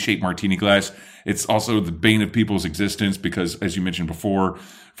classic V-shaped martini glass. It's also the bane of people's existence because, as you mentioned before,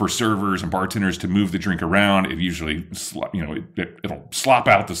 for servers and bartenders to move the drink around, it usually, it'll slop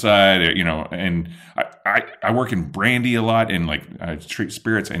out the side, and I work in brandy a lot and like straight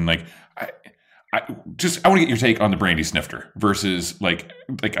spirits, and like I want to get your take on the brandy snifter versus like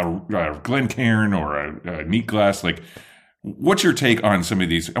a Glencairn or a neat glass. Like, what's your take on some of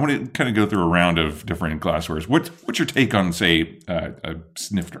these? I want to kind of go through a round of different glasswares. What's your take on, say, a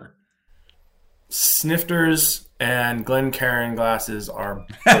snifter? Snifters and Glencairn glasses are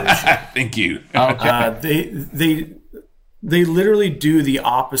bullshit. Thank you. They literally do the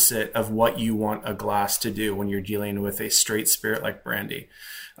opposite of what you want a glass to do when you're dealing with a straight spirit like brandy.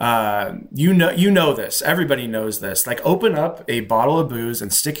 You know this. Everybody knows this. Like, open up a bottle of booze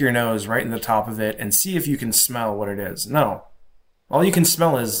and stick your nose right in the top of it and see if you can smell what it is. No. All you can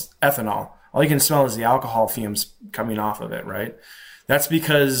smell is ethanol. All you can smell is the alcohol fumes coming off of it, right? That's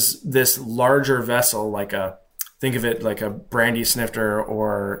because this larger vessel, think of it like a brandy snifter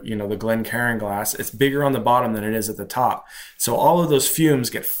or, the Glencairn glass, it's bigger on the bottom than it is at the top. So all of those fumes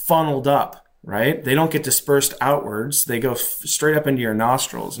get funneled up right? They don't get dispersed outwards. They go straight up into your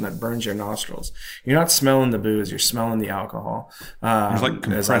nostrils, and it burns your nostrils. You're not smelling the booze. You're smelling the alcohol. There's like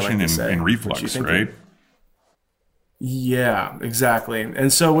compression and reflux, right? Yeah, exactly.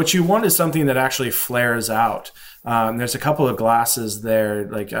 And so what you want is something that actually flares out. There's a couple of glasses there.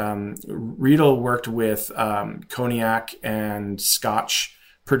 Like Riedel worked with cognac and Scotch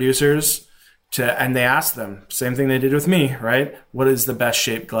producers and they asked them, same thing they did with me, right? What is the best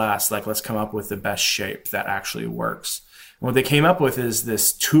shaped glass? Like, let's come up with the best shape that actually works. And what they came up with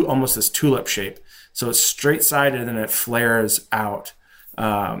is almost this tulip shape. So it's straight sided and it flares out.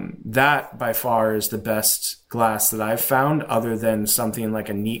 That by far is the best glass that I've found, other than something like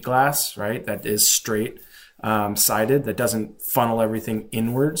a neat glass, right? That is straight sided, that doesn't funnel everything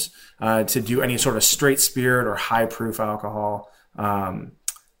inwards to do any sort of straight spirit or high proof alcohol.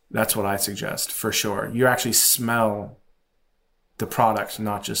 That's what I suggest for sure. You actually smell the product,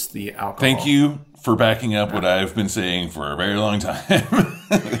 not just the alcohol. Thank you for backing up what I've been saying for a very long time.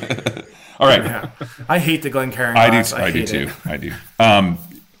 All right. Yeah. I hate the Glencairn glass. I do too. I do.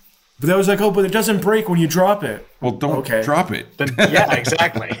 But that was like, but it doesn't break when you drop it. Well, don't drop it. Yeah,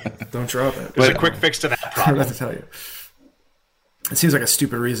 exactly. Don't drop it. There's a quick fix to that I don't problem. have to tell you. It seems like a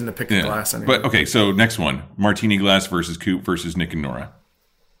stupid reason to pick the glass anyway. But okay, so next one. Martini glass versus coupe versus Nick and Nora.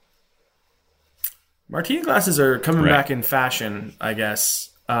 Martini glasses are coming back in fashion, I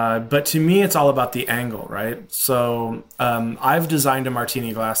guess. But to me, it's all about the angle, right? So I've designed a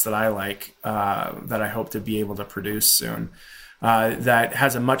martini glass that I like, that I hope to be able to produce soon, that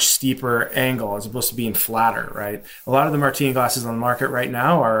has a much steeper angle as opposed to being flatter, right? A lot of the martini glasses on the market right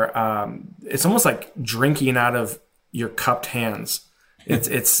now are, it's almost like drinking out of your cupped hands.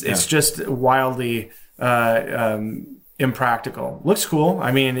 It's just wildly impractical. Looks cool.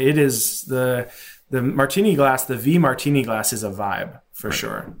 I mean, it is the martini glass, the V martini glass is a vibe for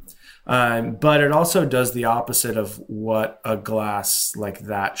sure. But it also does the opposite of what a glass like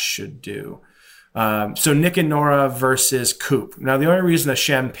that should do. So Nick and Nora versus coupe. Now, the only reason a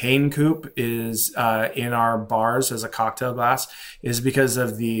champagne coupe is in our bars as a cocktail glass is because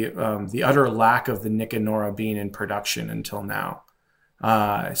of the utter lack of the Nick and Nora being in production until now.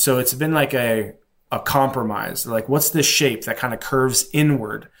 So it's been like a compromise. Like, what's this shape that kind of curves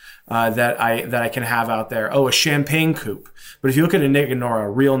inward that I can have out there? Oh, a champagne coupe. But if you look at a Nick and Nora,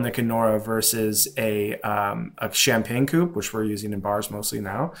 a real Nick and Nora versus a champagne coupe, which we're using in bars mostly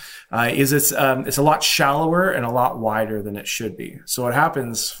now, it's a lot shallower and a lot wider than it should be. So what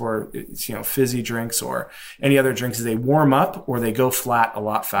happens for fizzy drinks or any other drinks is they warm up or they go flat a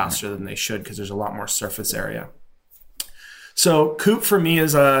lot faster than they should because there's a lot more surface area. So coupe for me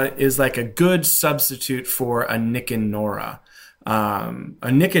is like a good substitute for a Nick and Nora.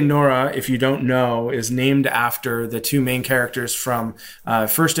 A Nick and Nora, if you don't know, is named after the two main characters from,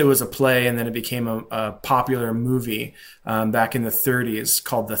 first it was a play and then it became a popular movie back in the 30s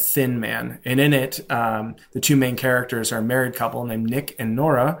called The Thin Man. And in it, the two main characters are a married couple named Nick and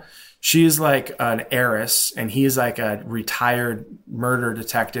Nora. She's like an heiress and he's like a retired murder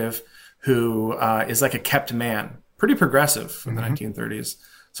detective who is like a kept man. Pretty progressive in the 1930s.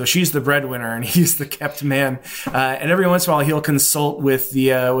 So she's the breadwinner and he's the kept man. And every once in a while he'll consult with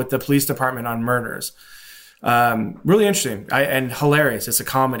the police department on murders. Really interesting and hilarious. It's a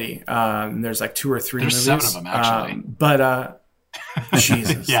comedy. There's like 2 or 3 There's movies. 7 of them actually. But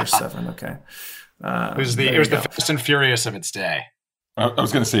Jesus, Yeah. there's 7. Okay. It was the Fast and Furious of its day. I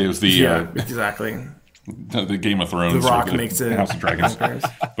was going to say it was the exactly. the Game of Thrones. The Rock or the makes it. House of Dragons.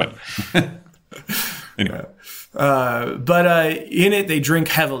 But anyway. In it, they drink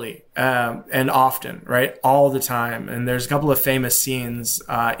heavily and often, right? All the time. And there's a couple of famous scenes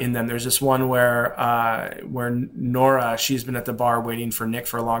in them. There's this one where Nora, she's been at the bar waiting for Nick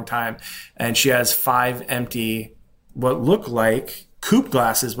for a long time, and she has 5 empty, what look like coupe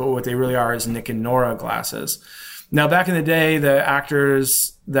glasses, but what they really are is Nick and Nora glasses. Now, back in the day, the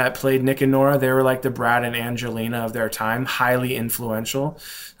actors that played Nick and Nora, they were like the Brad and Angelina of their time, highly influential.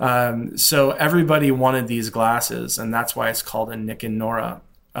 So everybody wanted these glasses, and that's why it's called a Nick and Nora.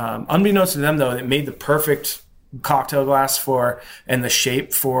 Unbeknownst to them, though, it made the perfect cocktail glass and the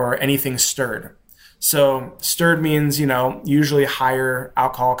shape for anything stirred. So stirred means, usually higher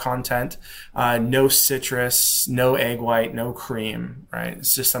alcohol content, no citrus, no egg white, no cream, right?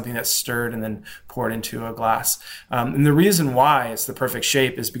 It's just something that's stirred and then poured into a glass. And the reason why it's the perfect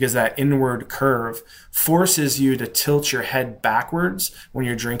shape is because that inward curve forces you to tilt your head backwards when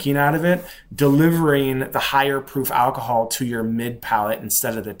you're drinking out of it, delivering the higher proof alcohol to your mid palate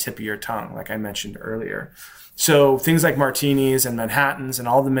instead of the tip of your tongue, like I mentioned earlier. So things like martinis and Manhattans and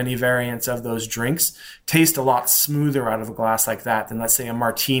all the many variants of those drinks, taste a lot smoother out of a glass like that than, let's say, a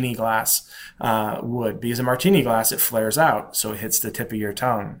martini glass would. Because a martini glass, it flares out, so it hits the tip of your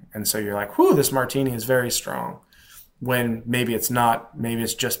tongue. And so you're like, whew, this martini is very strong. When maybe it's not. Maybe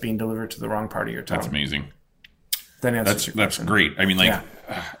it's just being delivered to the wrong part of your tongue. That's amazing. That's great. I mean,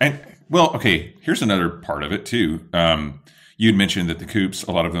 okay, here's another part of it, too. You'd mentioned that the coupes,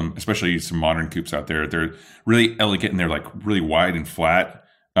 a lot of them, especially some modern coupes out there, they're really elegant and they're like really wide and flat.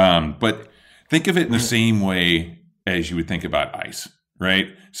 But think of it in the same way as you would think about ice, right?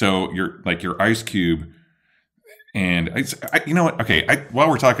 So your ice cube, and you know what? Okay, while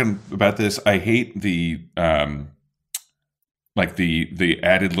we're talking about this, I hate the the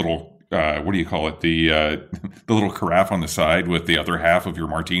added little what do you call it? The little carafe on the side with the other half of your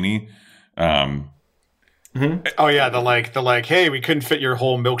martini. Oh yeah, the hey, we couldn't fit your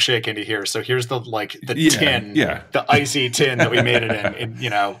whole milkshake into here, so here's the tin, the icy tin that we made it in.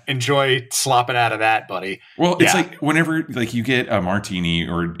 And, enjoy slopping out of that, buddy. Well, it's like whenever you get a martini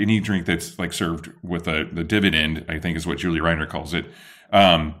or any drink that's like served with the dividend, I think is what Julie Reiner calls it.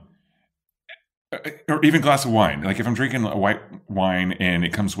 Or even a glass of wine. Like if I'm drinking a white wine and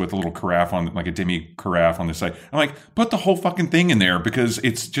it comes with a little carafe on, like a demi carafe on the side, I'm like, put the whole fucking thing in there because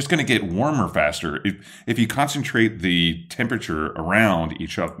it's just going to get warmer faster. If you concentrate the temperature around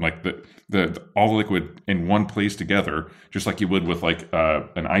each other, like the all the liquid in one place together, just like you would with like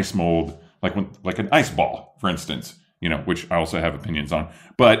an ice mold, like an ice ball, for instance, which I also have opinions on.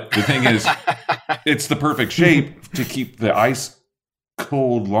 But the thing is, it's the perfect shape to keep the ice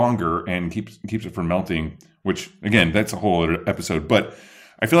cold longer and keeps it from melting, which again, that's a whole other episode. But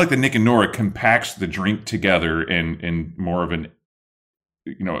I feel like the Nick and Nora compacts the drink together in more of an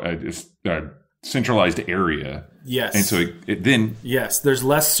a centralized area. Yes. And so it then there's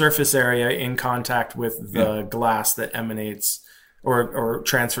less surface area in contact with the glass that emanates or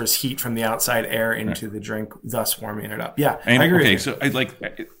transfers heat from the outside air into the drink, thus warming it up. Yeah, and, I agree. Okay, so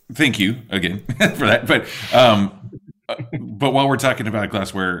thank you again for that. But while we're talking about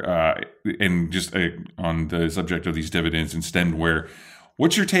glassware and just on the subject of these dividends and stemware,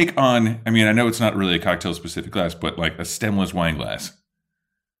 what's your take on, I mean, I know it's not really a cocktail-specific glass, but like a stemless wine glass?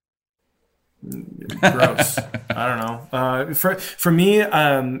 Gross. I don't know. For me,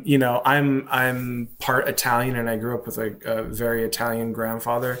 I'm part Italian and I grew up with a very Italian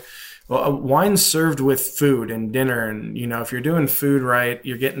grandfather. Well, wine's served with food and dinner, and if you're doing food right,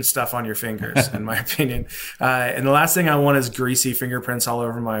 you're getting stuff on your fingers, in my opinion. And the last thing I want is greasy fingerprints all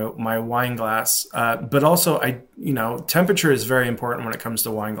over my wine glass. But also, temperature is very important when it comes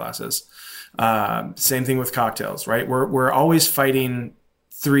to wine glasses. Same thing with cocktails, right? We're always fighting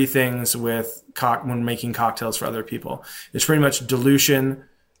three things with when making cocktails for other people. It's pretty much dilution,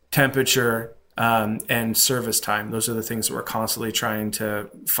 temperature, and service time. Those are the things that we're constantly trying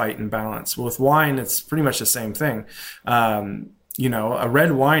to fight and balance. Well, with wine, it's pretty much the same thing. A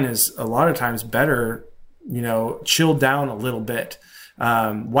red wine is a lot of times better, chilled down a little bit.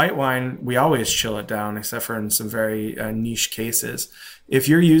 White wine, we always chill it down, except for in some very niche cases. If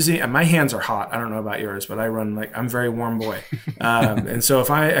you're using, and my hands are hot, I don't know about yours, but I'm a very warm boy. And so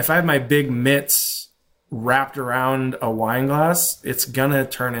if I have my big mitts wrapped around a wine glass, it's gonna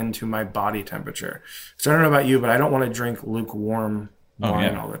turn into my body temperature. So I don't know about you, but I don't want to drink lukewarm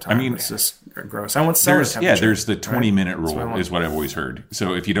wine all the time. I mean, it's just gross. I want cellar temperature. Yeah, there's the 20-minute rule is what I've always heard.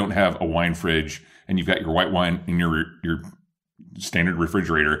 So if you don't have a wine fridge and you've got your white wine in your standard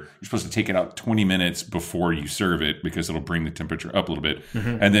refrigerator, you're supposed to take it out 20 minutes before you serve it because it'll bring the temperature up a little bit.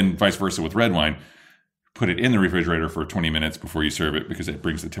 Mm-hmm. And then vice versa with red wine. Put it in the refrigerator for 20 minutes before you serve it because it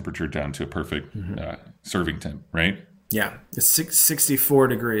brings the temperature down to a perfect serving temp, right? Yeah, it's 64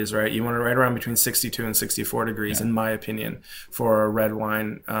 degrees, right? You want it right around between 62 and 64 degrees, in my opinion, for a red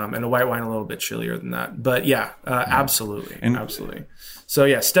wine, and a white wine a little bit chillier than that. But absolutely, absolutely.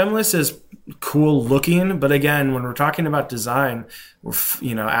 So stemless is cool looking, but again, when we're talking about design,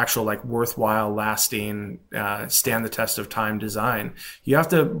 actual worthwhile, lasting, stand the test of time design, you have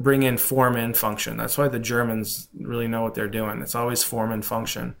to bring in form and function. That's why the Germans really know what they're doing. It's always form and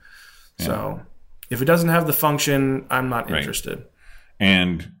function. Yeah. So if it doesn't have the function, I'm not interested.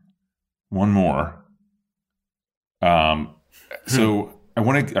 And one more. So I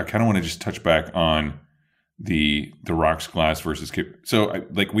kind of want to just touch back on the rocks glass versus so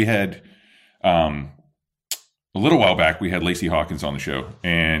we had a little while back we had Lacey Hawkins on the show,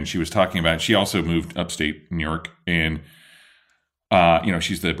 and she was talking about, she also moved upstate New York, and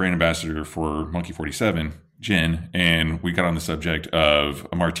she's the brand ambassador for Monkey 47 gin, and we got on the subject of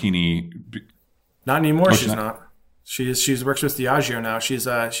a martini. Not anymore. She's not. She works with Diageo now. She's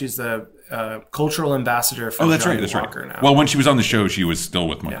the cultural ambassador for Johnny Walker now. Well, when she was on the show, she was still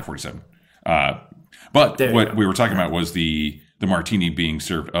with Monkey 47. But There you what go. we were talking about was the martini being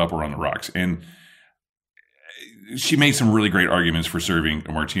served up or on the rocks. And she made some really great arguments for serving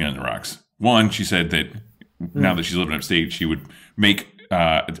a martini on the rocks. One, she said that now that she's living upstate, she would make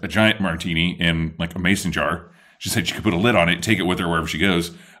a giant martini in like a mason jar. She said she could put a lid on it, take it with her wherever she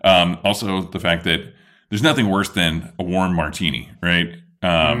goes. Also, the fact that there's nothing worse than a warm martini, right?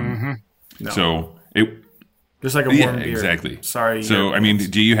 No. So it Just like a warm beer. exactly. Sorry. So, I mean,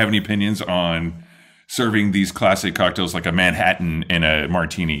 do you have any opinions on serving these classic cocktails like a Manhattan and a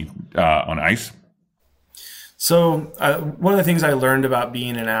martini on ice? So one of the things I learned about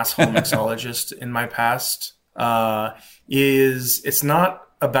being an asshole mixologist in my past is it's not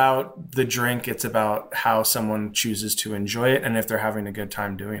about the drink. It's about how someone chooses to enjoy it and if they're having a good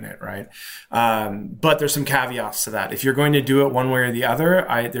time doing it, right? But there's some caveats to that. If you're going to do it one way or the other,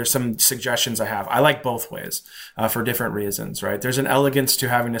 there's some suggestions I have. I like both ways for different reasons, right? There's an elegance to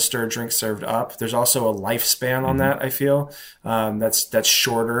having a stirred drink served up. There's also a lifespan on that, I feel, that's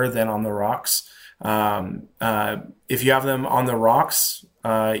shorter than on the rocks. If you have them on the rocks,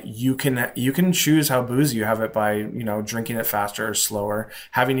 you can choose how boozy you have it by, drinking it faster or slower,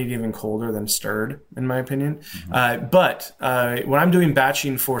 having it even colder than stirred, in my opinion. But when I'm doing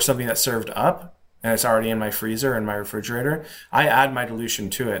batching for something that's served up and it's already in my freezer and my refrigerator, I add my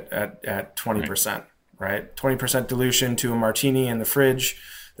dilution to it at 20%, right? 20% dilution to a martini in the fridge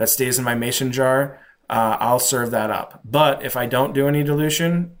that stays in my mason jar. I'll serve that up. But if I don't do any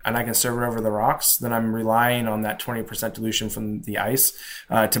dilution and I can serve it over the rocks, then I'm relying on that 20% dilution from the ice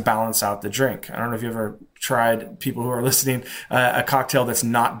to balance out the drink. I don't know if you ever tried, people who are listening, a cocktail that's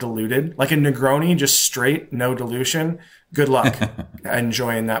not diluted, like a Negroni, just straight, no dilution. Good luck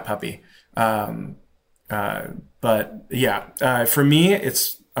enjoying that puppy. But yeah, for me,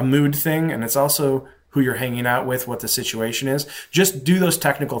 it's a mood thing, and it's also who you're hanging out with, what the situation is. Just do those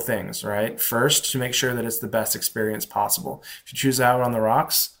technical things, right? First, to make sure that it's the best experience possible. If you choose out on the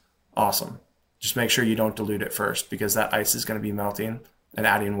rocks, awesome. Just make sure you don't dilute it first, because that ice is going to be melting and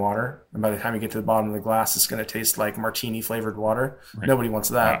adding water. And by the time you get to the bottom of the glass, it's going to taste like martini flavored water. Right. Nobody wants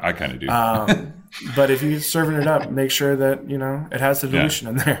that. I kind of do. But if you're serving it up, make sure that, it has the dilution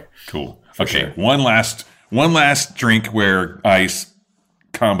in there. Cool. Okay. Sure. One last drink where ice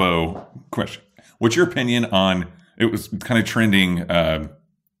combo question. What's your opinion on, it was kind of trending,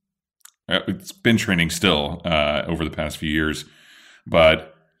 it's been trending still over the past few years,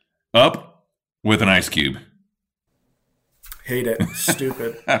 but up with an ice cube. Hate it.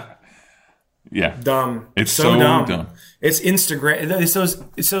 Stupid. Yeah. Dumb. It's so dumb. It's Instagram.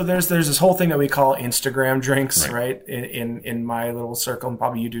 So there's this whole thing that we call Instagram drinks, right? In my little circle, and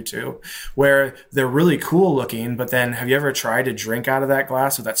probably you do too, where they're really cool looking, but then have you ever tried to drink out of that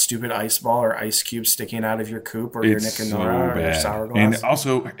glass with that stupid ice ball or ice cube sticking out of your coupe or your Nick and Nora or your sour glass? And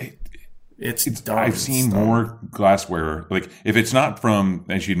also, it's dumb. I've seen more glassware, like if it's not from,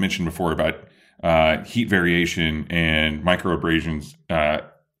 as you'd mentioned before, about heat variation and microabrasions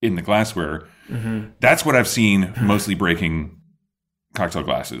in the glassware. Mm-hmm. That's what I've seen mostly breaking cocktail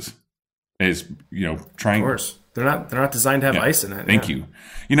glasses. Is trying. Of course, they're not designed to have ice in it. Thank you.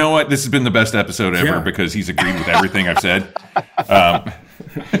 You know what? This has been the best episode ever because he's agreed with everything I've said.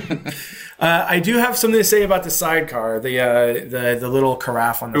 I do have something to say about the sidecar, the little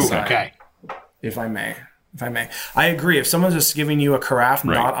carafe on the side. Okay. If I may, I agree. If someone's just giving you a carafe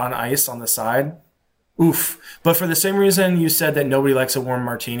not on ice on the side. Oof. But for the same reason you said that nobody likes a warm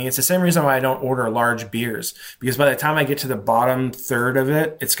martini, it's the same reason why I don't order large beers. Because by the time I get to the bottom third of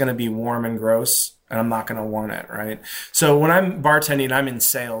it, it's going to be warm and gross, and I'm not going to want it, right? So when I'm bartending, I'm in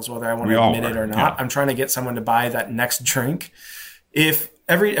sales, whether I want to admit it or not. Yeah. I'm trying to get someone to buy that next drink. If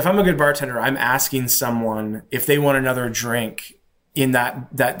I'm a good bartender, I'm asking someone if they want another drink in that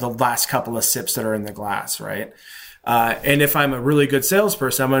the last couple of sips that are in the glass, right? And if I'm a really good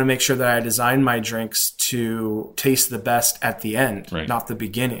salesperson, I'm going to make sure that I design my drinks to taste the best at the end, not the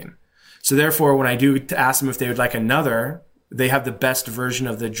beginning. So therefore, when I do ask them if they would like another, they have the best version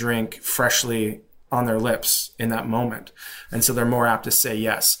of the drink freshly on their lips in that moment. And so they're more apt to say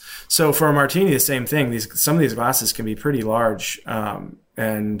yes. So for a martini, the same thing. Some of these glasses can be pretty large.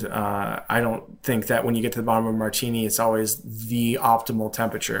 And I don't think that when you get to the bottom of a martini, it's always the optimal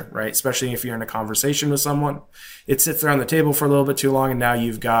temperature, right? Especially if you're in a conversation with someone. It sits there on the table for a little bit too long, and now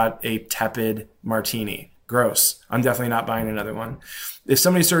you've got a tepid martini. Gross. I'm definitely not buying another one. If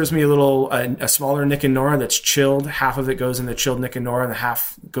somebody serves me a smaller Nick and Nora that's chilled, half of it goes into chilled Nick and Nora, and the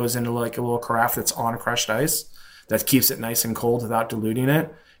half goes into like a little carafe that's on crushed ice that keeps it nice and cold without diluting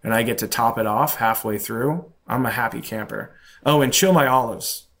it, and I get to top it off halfway through, I'm a happy camper. Oh, and chill my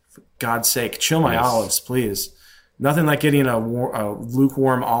olives. For God's sake, chill my olives, please. Nothing like getting a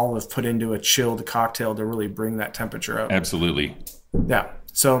lukewarm olive put into a chilled cocktail to really bring that temperature up. Absolutely. Yeah.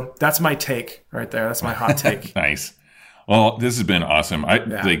 So that's my take right there. That's my hot take. Nice. Well, this has been awesome.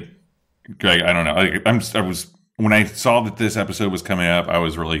 Like, Greg, I don't know. I was when I saw that this episode was coming up, I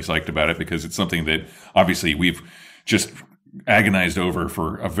was really psyched about it because it's something that obviously we've just agonized over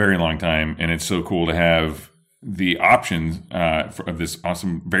for a very long time, and it's so cool to have the options of this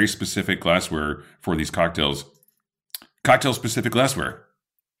awesome, very specific glassware for these cocktails. Cocktail specific glassware.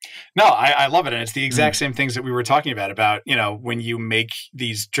 No, I love it. And it's the exact same things that we were talking about, you know, when you make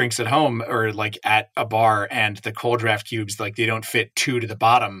these drinks at home or like at a bar and the cold draft cubes, like they don't fit 2 to the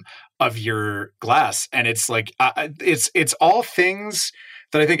bottom of your glass. And it's like, it's all things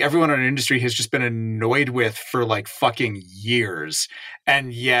that I think everyone in our industry has just been annoyed with for like fucking years.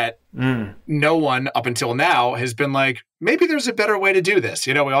 And yet no one up until now has been like, maybe there's a better way to do this.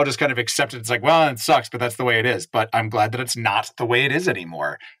 You know, we all just kind of accept it. It's like, well, it sucks, but that's the way it is. But I'm glad that it's not the way it is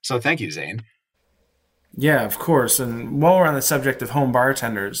anymore. So thank you, Zane. Yeah, of course. And while we're on the subject of home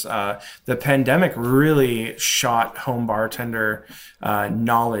bartenders, the pandemic really shot home bartender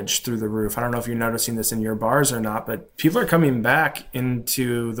knowledge through the roof. I don't know if you're noticing this in your bars or not, but people are coming back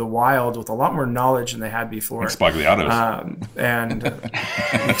into the wild with a lot more knowledge than they had before. Like Spagliatos.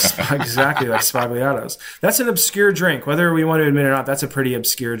 Exactly, like Spagliatos. That's an obscure drink. Whether we want to admit it or not, that's a pretty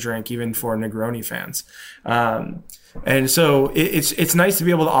obscure drink, even for Negroni fans. And so it's nice to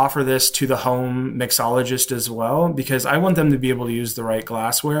be able to offer this to the home mixologist as well, because I want them to be able to use the right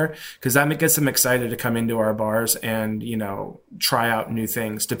glassware, because that gets them excited to come into our bars and, you know, try out new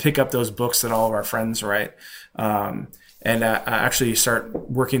things, to pick up those books that all of our friends write, and actually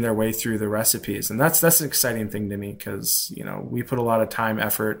start working their way through the recipes. And that's an exciting thing to me, because, you know, we put a lot of time,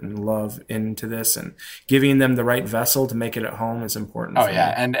 effort, and love into this, and giving them the right vessel to make it at home is important. Oh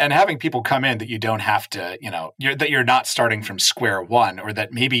yeah. And having people come in that you don't have to, you know, you're not starting from square one, or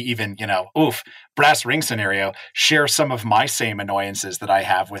that maybe even, you know, brass ring scenario, share some of my same annoyances that I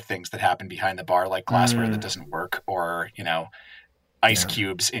have with things that happen behind the bar, like glassware that doesn't work, or, you know, ice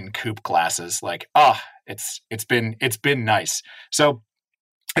cubes in coupe glasses. Like, it's been nice. So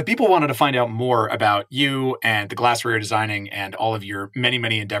if people wanted to find out more about you and the glassware you're designing and all of your many,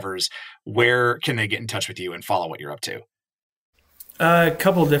 many endeavors, where can they get in touch with you and follow what you're up to? A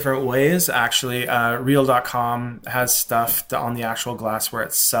couple different ways, actually. Real.com has stuff on the actual glassware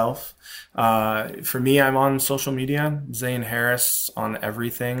itself. For me, I'm on social media, Zane Harris on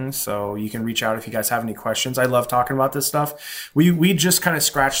everything. So you can reach out if you guys have any questions. I love talking about this stuff. We just kind of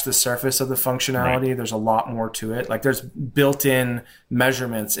scratched the surface of the functionality. Right. There's a lot more to it. Like, there's built-in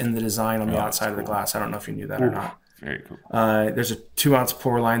measurements in the design on the outside of the glass. I don't know if you knew that or not. Very cool. There's a 2-ounce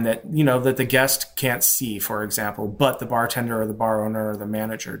pour line that, you know, that the guest can't see, for example, but the bartender or the bar owner or the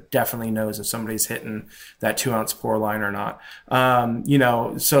manager definitely knows if somebody's hitting that 2-ounce pour line or not. You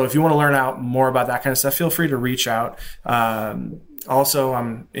know, so if you want to learn out more about that kind of stuff, feel free to reach out. Also,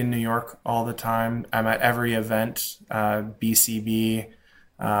 I'm in New York all the time. I'm at every event, BCB,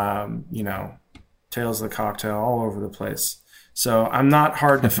 you know, Tales of the Cocktail, all over the place. So I'm not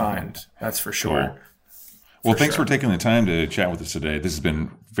hard to find, that's for sure. Cool. Well, thanks for taking the time to chat with us today. This has been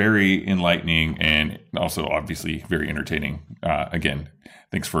very enlightening and also obviously very entertaining. Again,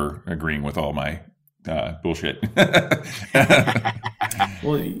 thanks for agreeing with all my bullshit.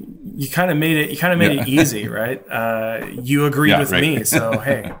 Well, you kind of made it easy, right? You agreed with me, so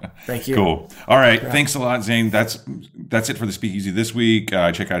hey, thank you. Cool. All right, thanks a lot, Zane. That's it for the Speakeasy this week.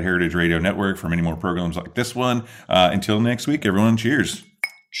 Check out Heritage Radio Network for many more programs like this one. Until next week, everyone, cheers.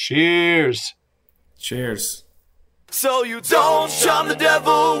 Cheers. Cheers. So you don't charm the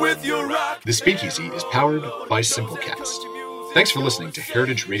devil with your rock. The Speakeasy is powered by Simplecast. Thanks for listening to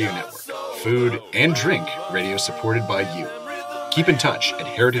Heritage Radio Network, food and drink radio supported by you. Keep in touch at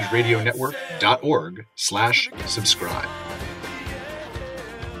heritageradionetwork.org/subscribe.